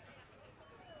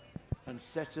and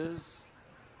setters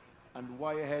and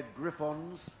wirehead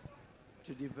griffons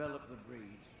to develop the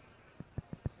breed.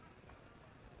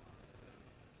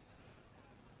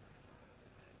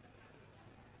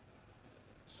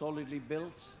 Solidly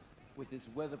built with its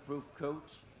weatherproof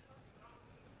coat,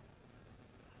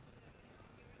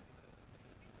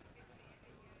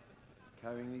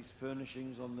 carrying these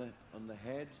furnishings on the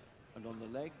head and on the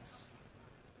legs.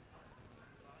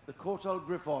 The Courtauld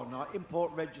Griffon, our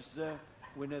import register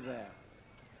winner there.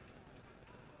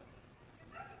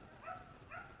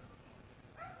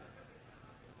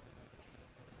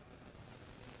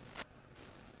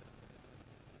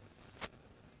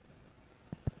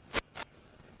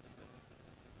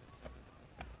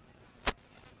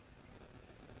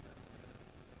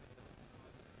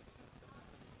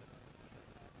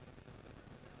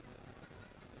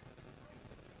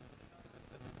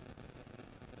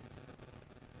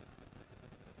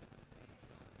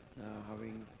 Now,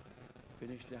 having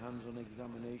finished the hands-on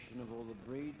examination of all the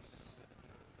breeds,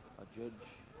 a judge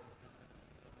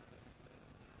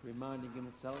reminding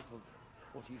himself of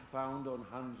what he found on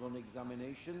hands-on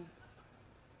examination.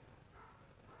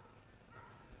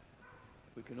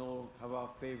 We can all have our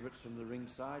favourites from the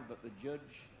ringside, but the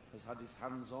judge has had his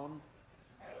hands on,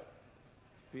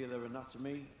 feel their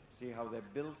anatomy, see how they're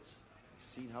built,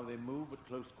 seen how they move at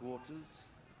close quarters.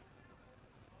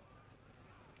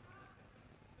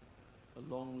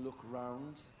 A long look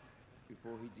round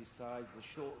before he decides the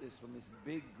shortlist from this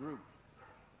big group.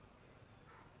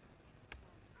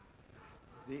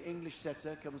 The English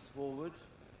setter comes forward.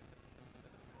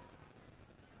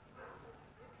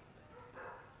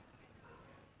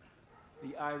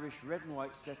 The Irish red and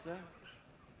white setter.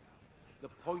 The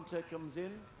pointer comes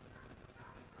in.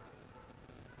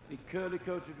 The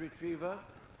curly-coated retriever.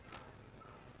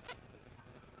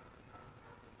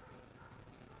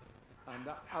 And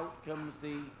out comes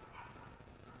the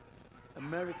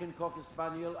American Cocker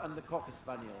Spaniel and the Cocker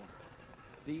Spaniel.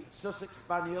 The Sussex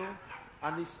Spaniel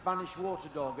and the Spanish Water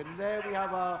Dog. And there we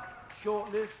have our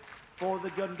shortlist for the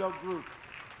Gundog group.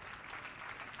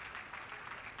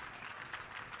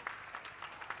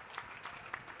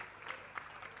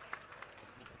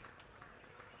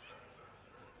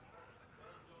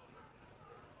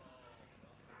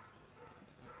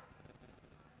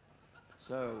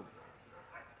 So,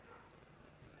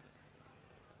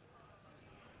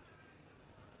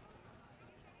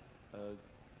 a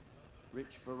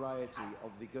rich variety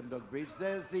of the Gundog breeds.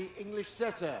 There's the English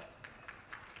setter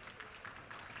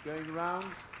going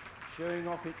around, showing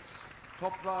off its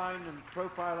top line and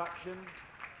profile action.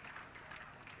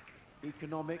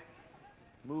 Economic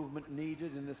movement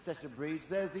needed in the setter breeds.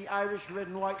 There's the Irish red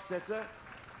and white setter.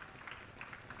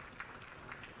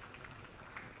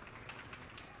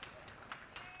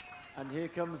 And here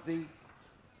comes the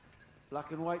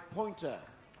black and white pointer.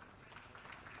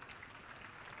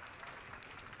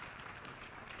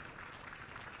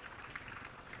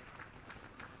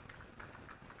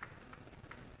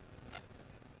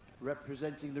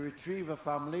 Representing the retriever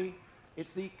family,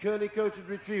 it's the curly-coated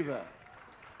retriever.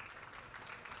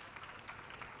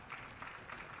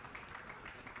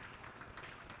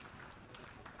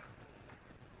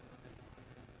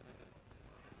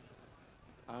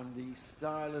 And the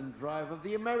style and drive of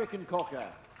the American Cocker.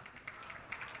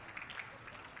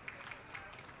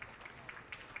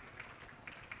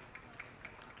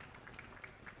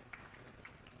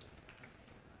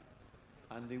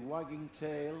 And the wagging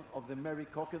tail of the Merry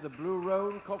Cocker, the Blue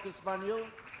Roan Cocker Spaniel.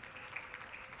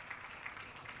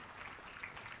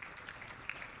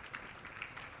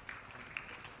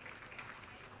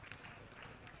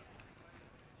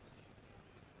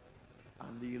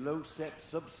 And the low-set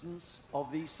substance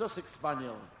of the Sussex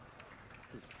Spaniel.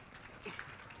 This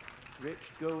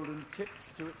rich golden tips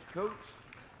to its coat.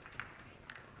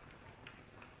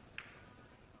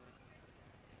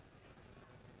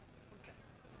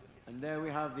 And there we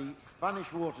have the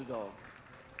Spanish Water Dog.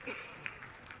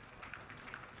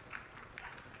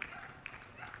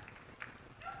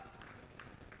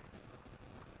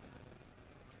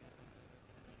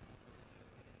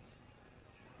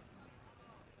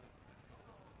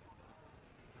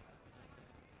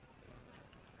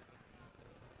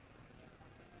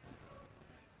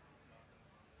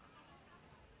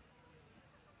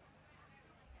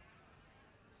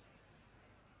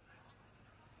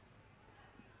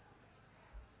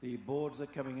 The boards are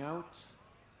coming out.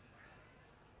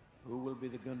 Who will be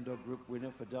the Gundog Group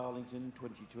winner for Darlington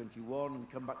 2021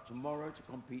 and come back tomorrow to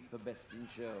compete for Best in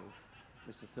Show?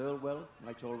 Mr. Thirlwell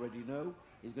might already know.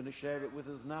 He's going to share it with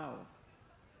us now.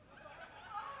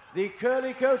 The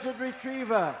curly-coated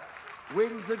retriever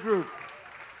wins the group.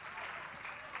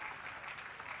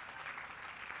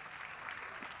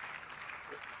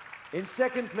 In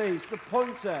second place, the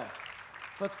pointer.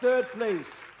 For third place,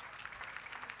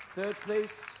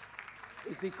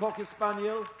 is the Cocker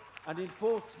Spaniel, and in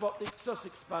fourth spot the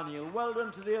Sussex Spaniel. Well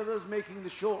done to the others making the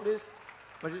shortlist,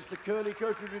 but it's the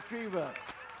curly-coated retriever.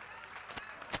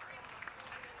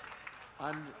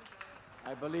 And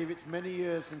I believe it's many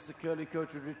years since the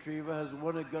curly-coated retriever has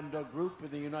won a Gundog group in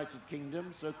the United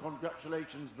Kingdom, so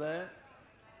congratulations there.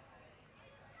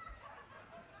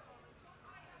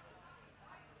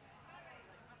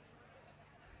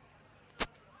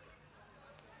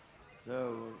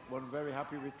 So, one very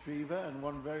happy retriever and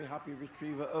one very happy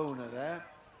retriever owner there.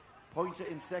 Pointer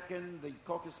in second, the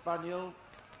Cocker Spaniel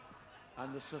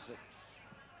and the Sussex.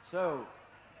 So,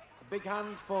 a big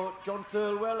hand for John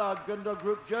Thirlwell, our Gundog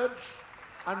Group judge.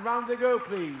 And round they go,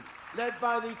 please, led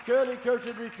by the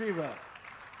curly-coated retriever.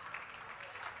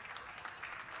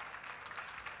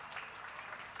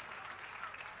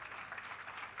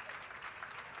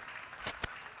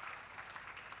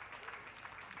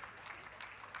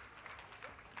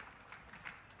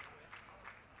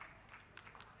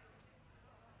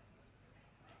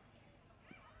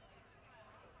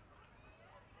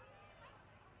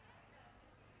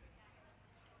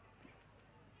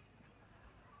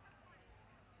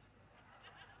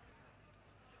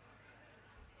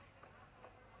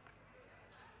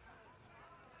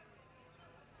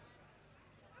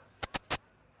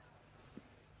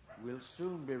 We'll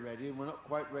soon be ready, and we're not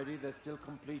quite ready. They're still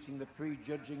completing the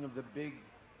pre-judging of the big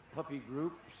puppy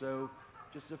group, so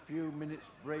just a few minutes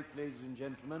break, ladies and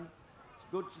gentlemen. It's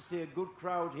good to see a good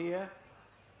crowd here,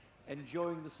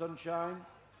 enjoying the sunshine,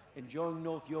 enjoying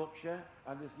North Yorkshire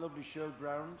and this lovely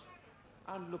showground,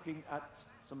 and looking at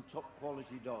some top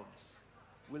quality dogs.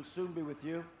 We'll soon be with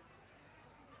you.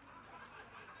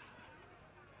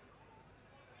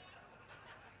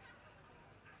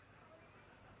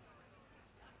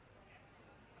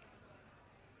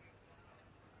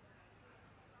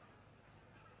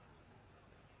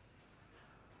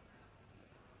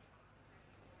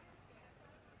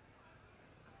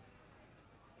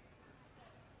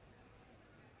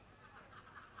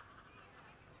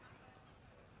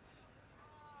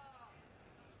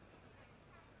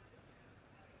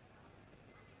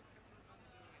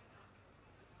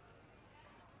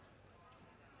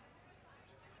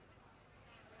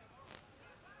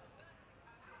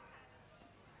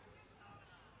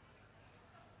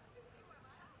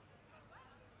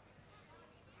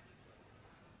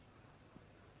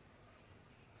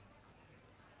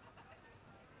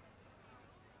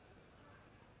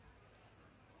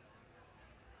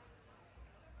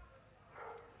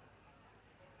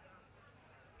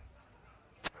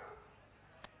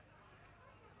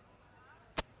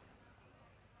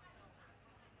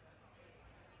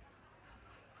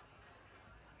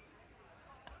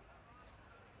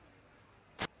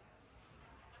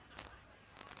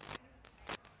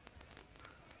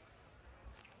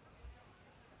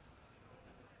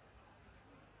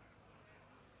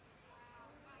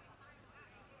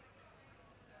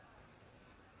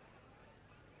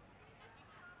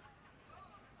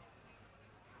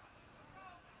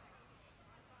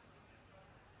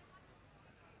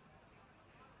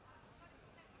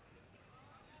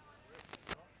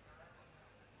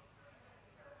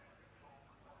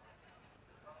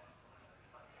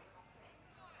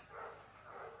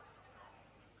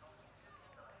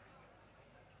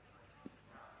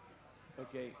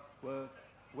 Okay, we're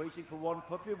waiting for one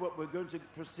puppy, but we're going to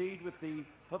proceed with the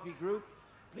puppy group.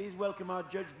 Please welcome our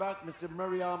judge back, Mr.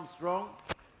 Murray Armstrong.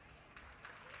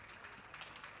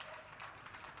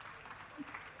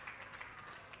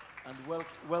 And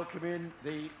welcome in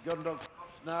the Gundog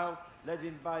now, led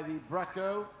in by the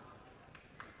Bracco,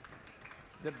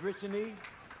 the Brittany,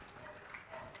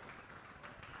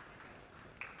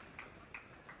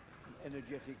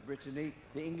 energetic Brittany,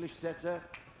 the English setter,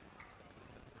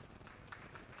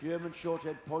 German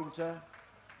short-head pointer,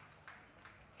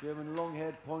 German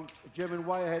long-head point, German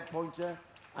wire-head pointer,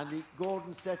 and the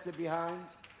Gordon setter behind,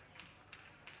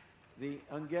 the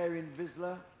Hungarian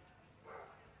Vizsla,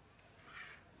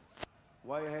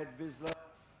 wire-head Vizsla,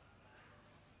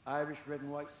 Irish red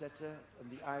and white setter, and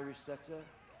the Irish setter,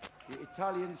 the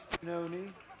Italian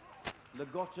Spinoni,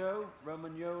 Lagotto,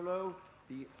 Romagnolo,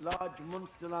 the large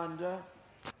Munsterlander,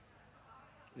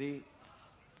 the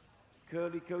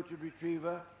curly-coated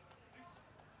retriever,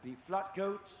 the flat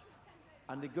coat,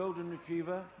 and the golden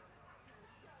retriever,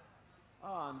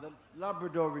 and the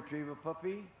Labrador retriever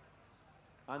puppy,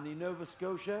 and the Nova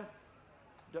Scotia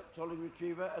duck-tolling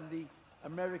retriever, and the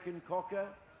American cocker,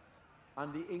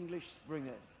 and the English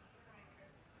springers.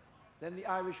 Then the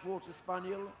Irish water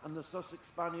spaniel and the Sussex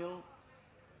spaniel,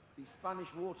 the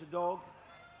Spanish water dog,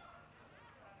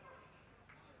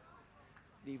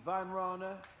 the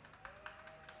Weimaraner,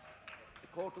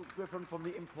 Courtal Griffon from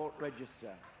the import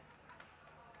register.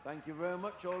 Thank you very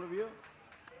much, all of you.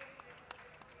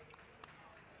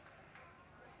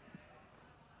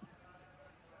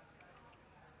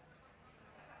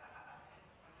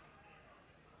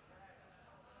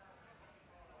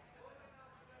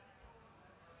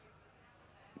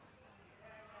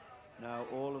 Now,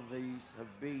 all of these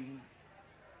have been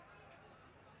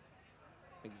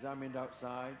examined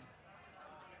outside.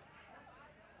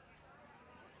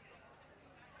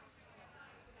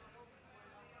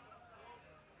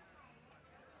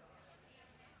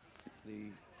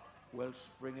 The Welsh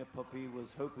Springer puppy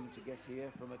was hoping to get here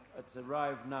it's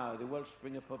arrived now. The Welsh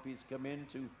Springer puppies come in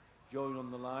to join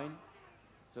on the line.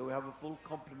 So we have a full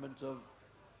complement of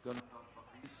Gundog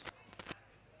puppies.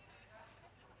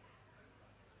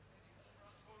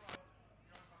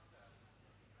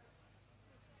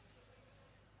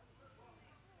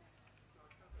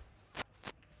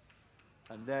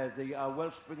 And there's the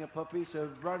Welsh Springer puppy. So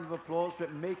a round of applause for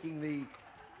making the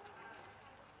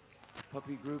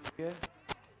puppy group here.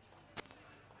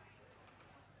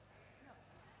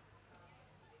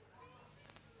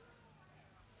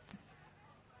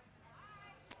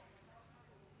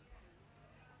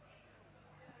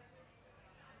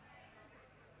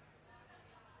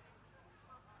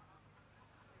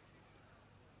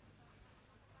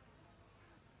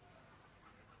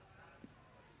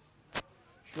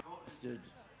 shortlisted.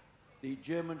 The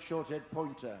German Short-Haired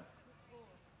Pointer.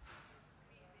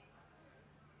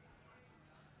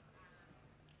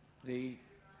 The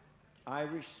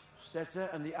Irish Setter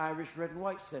and the Irish Red and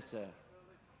White Setter.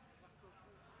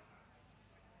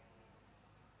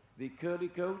 The Curly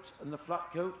Coat and the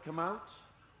Flat Coat come out.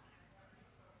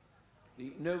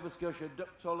 The Nova Scotia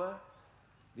Duck Toller,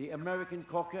 the American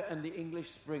Cocker and the English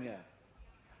Springer.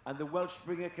 And the Welsh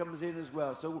Springer comes in as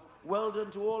well. So well done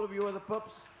to all of you other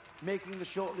pups making the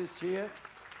shortlist here.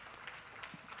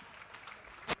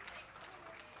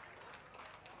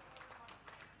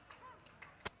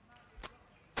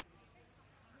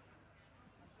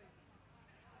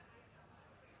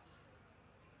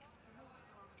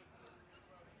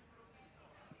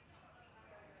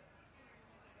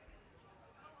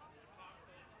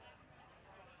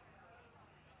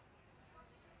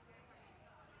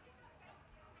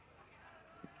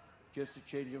 Just a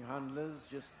change of handlers,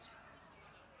 just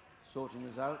sorting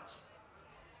us out.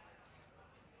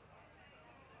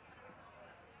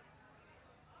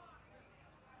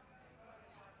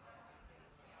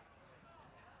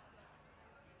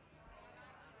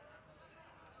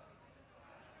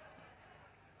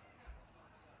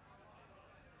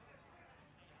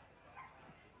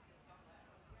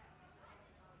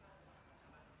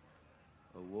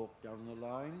 A walk down the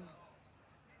line.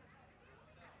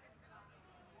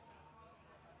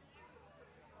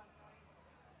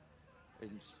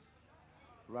 And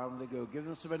round they go. Give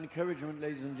them some encouragement,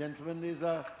 ladies and gentlemen. These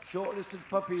are shortlisted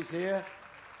puppies here.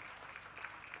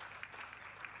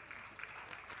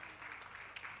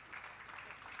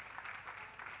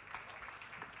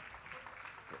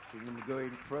 Watching them go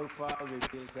in profile,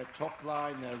 reveals their top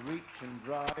line, their reach and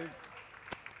drive.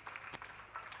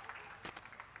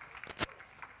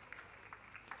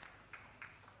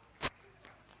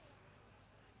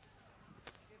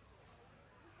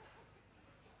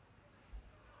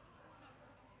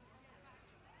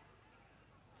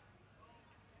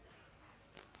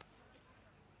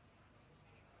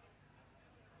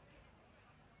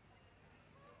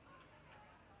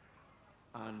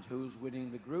 And who's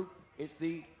winning the group? It's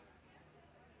the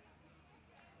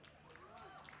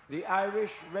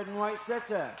Irish Red and White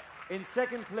Setter. In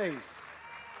second place,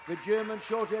 the German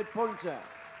Short-Haired Pointer.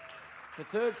 The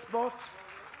third spot,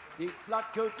 the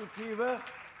Flat-Coat Retriever.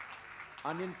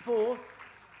 And in fourth,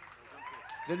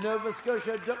 the Nova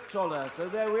Scotia Duck Toller. So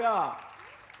there we are.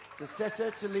 It's a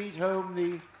setter to lead home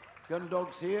the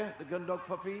Gundogs here, the Gundog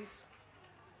puppies.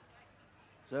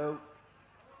 So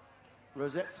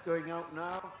Rosette's going out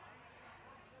now.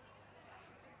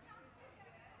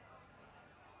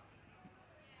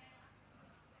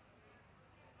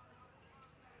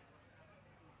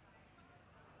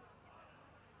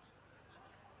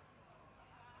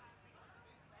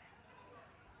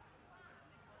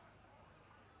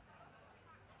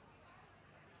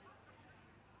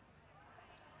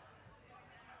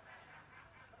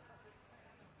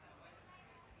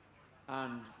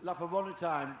 And lap of honour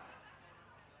time.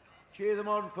 Cheer them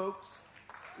on, folks.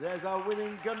 There's our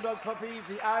winning Gundog puppies,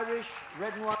 the Irish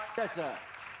Red and White Setter.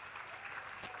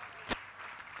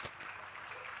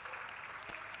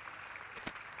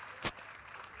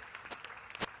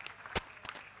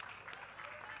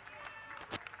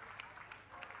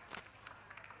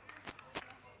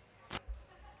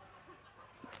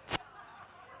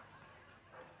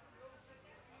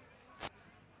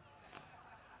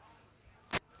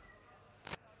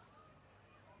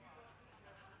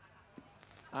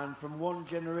 And from one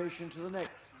generation to the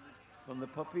next, from the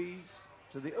puppies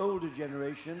to the older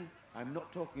generation, I'm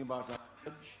not talking about our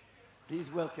judge,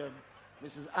 please welcome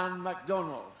Mrs. Anne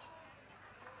MacDonald.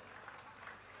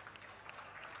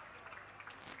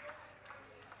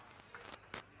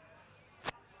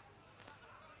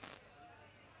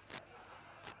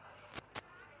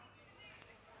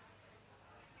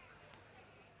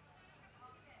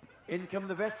 In come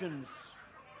the veterans.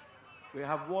 We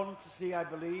have one to see, I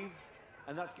believe,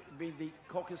 and that's going to be the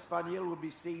Cocker Spaniel will be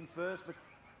seen first. But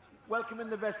welcoming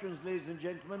the veterans, ladies and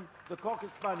gentlemen, the Cocker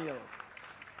Spaniel,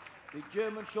 the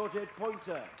German Short-Haired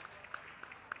Pointer,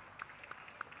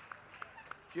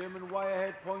 German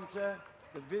Wire-Haired Pointer,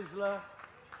 the Vizsla,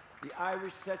 the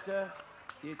Irish Setter,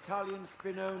 the Italian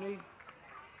Spinoni,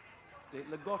 the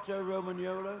Lagotto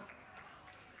Romagnolo,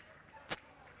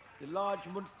 the large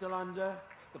Munsterlander,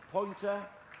 the Pointer,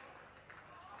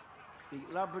 the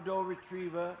Labrador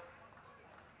Retriever,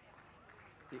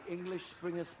 the English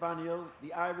Springer Spaniel,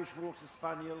 the Irish Water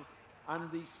Spaniel, and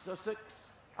the Sussex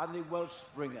and the Welsh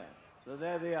Springer. So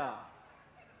there they are.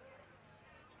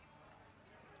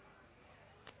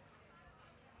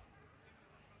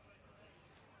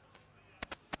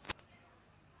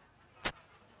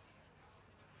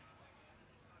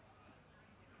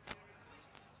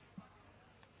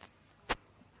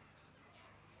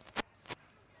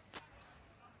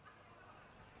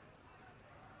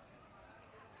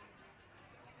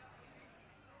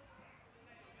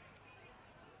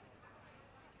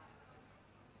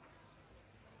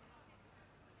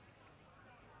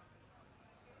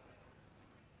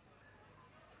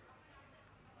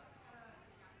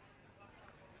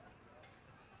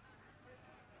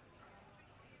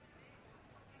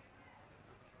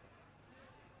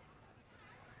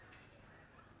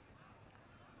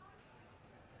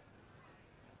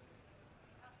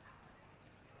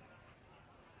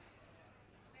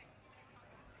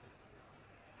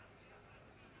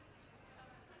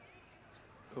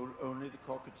 only the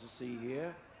cocker to see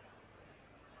here.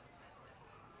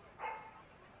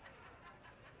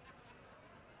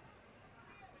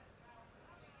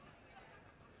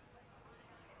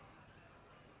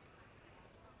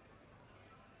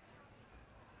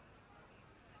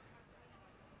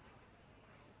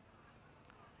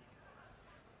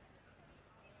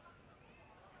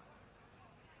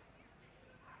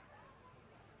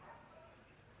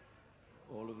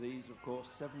 All of these, of course,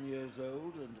 7 years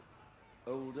old and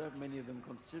older, many of them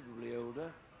considerably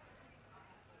older.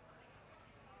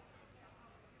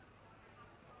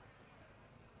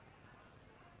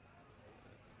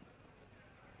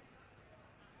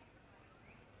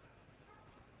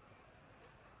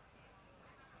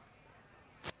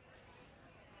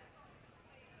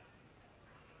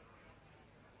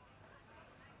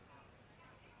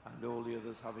 And all the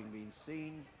others having been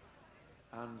seen.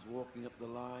 Anne's walking up the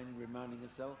line, reminding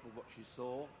herself of what she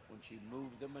saw when she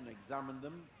moved them and examined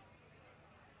them.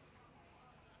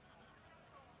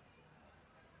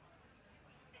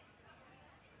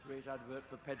 Great advert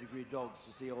for pedigree dogs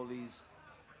to see all these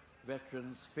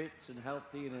veterans fit and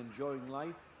healthy and enjoying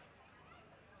life.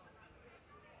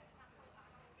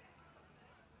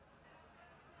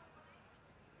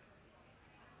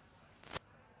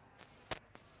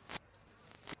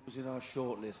 In our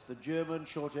shortlist, the German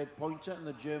short-haired pointer and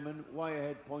the German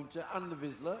wire-haired pointer and the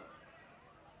Vizsla.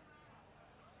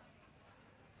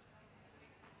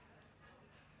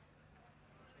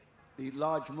 The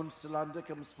large Munsterlander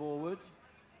comes forward.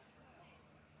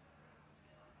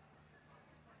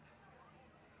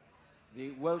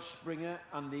 The Welsh Springer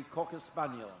and the Cocker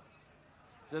Spaniel.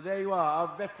 So there you are,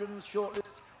 our veterans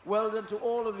shortlist. Well done to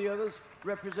all of the others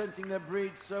representing their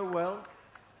breed so well.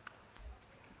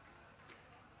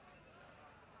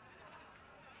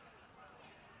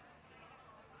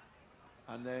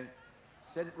 And they're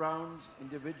sent round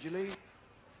individually,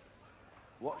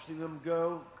 watching them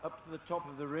go up to the top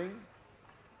of the ring.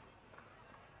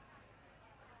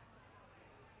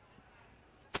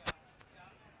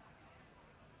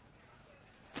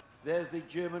 There's the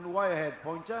German wirehead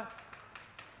pointer.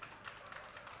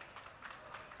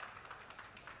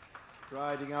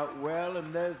 Striding out well,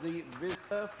 and there's the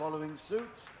Vizsla following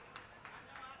suit.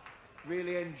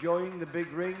 Really enjoying the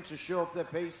big ring to show off their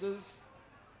paces.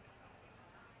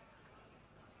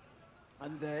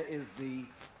 And there is the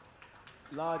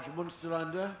large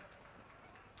Munsterlander.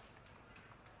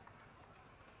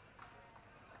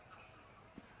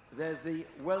 There's the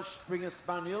Welsh Springer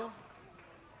Spaniel.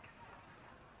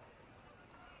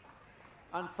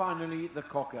 And finally, the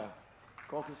Cocker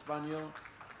Spaniel.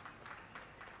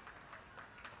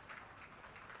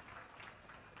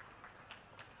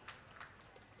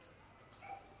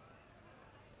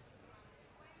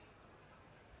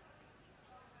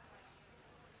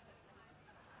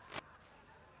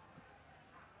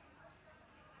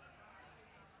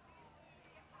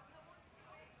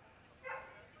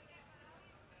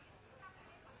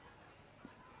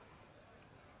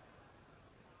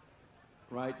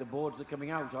 Right, the boards are coming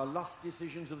out. Our last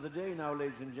decisions of the day now,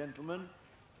 ladies and gentlemen.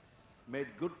 Made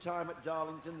good time at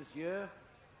Darlington this year.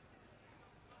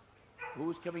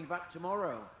 Who's coming back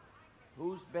tomorrow?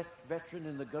 Who's best veteran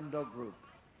in the Gundog group?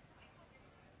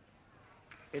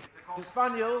 It's the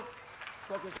Spaniel.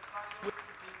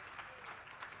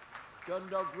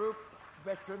 Gundog group,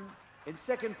 veteran. In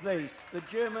second place, the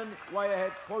German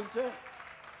wirehead pointer.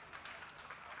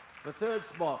 The third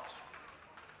spot,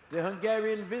 the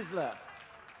Hungarian Vizsla.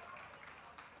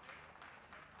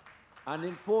 And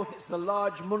in fourth, it's the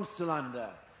large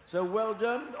Munsterlander. So well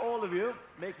done, all of you,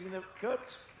 making the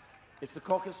cut. It's the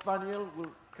Cocker Spaniel.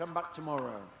 We'll come back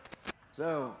tomorrow.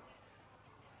 So,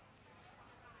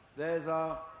 there's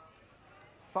our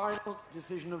final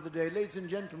decision of the day. Ladies and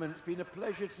gentlemen, it's been a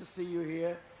pleasure to see you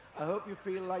here. I hope you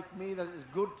feel like me, that it's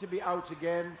good to be out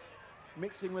again,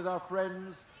 mixing with our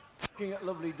friends, looking at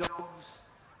lovely dogs.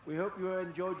 We hope you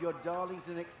enjoyed your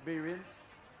Darlington experience.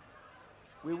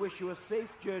 We wish you a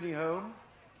safe journey home.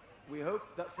 We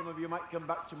hope that some of you might come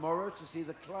back tomorrow to see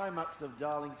the climax of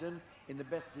Darlington in the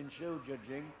Best in Show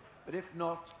judging. But if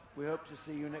not, we hope to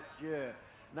see you next year.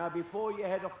 Now, before you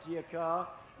head off to your car,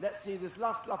 let's see this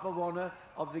last lap of honour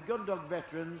of the Gundog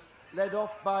veterans, led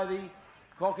off by the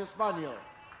Cocker Spaniel.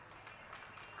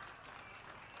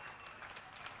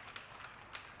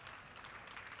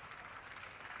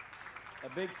 A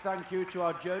big thank you to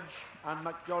our judge, Anne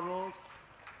MacDonald.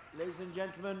 Ladies and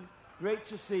gentlemen, great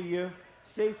to see you.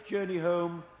 Safe journey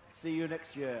home. See you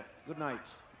next year. Good night.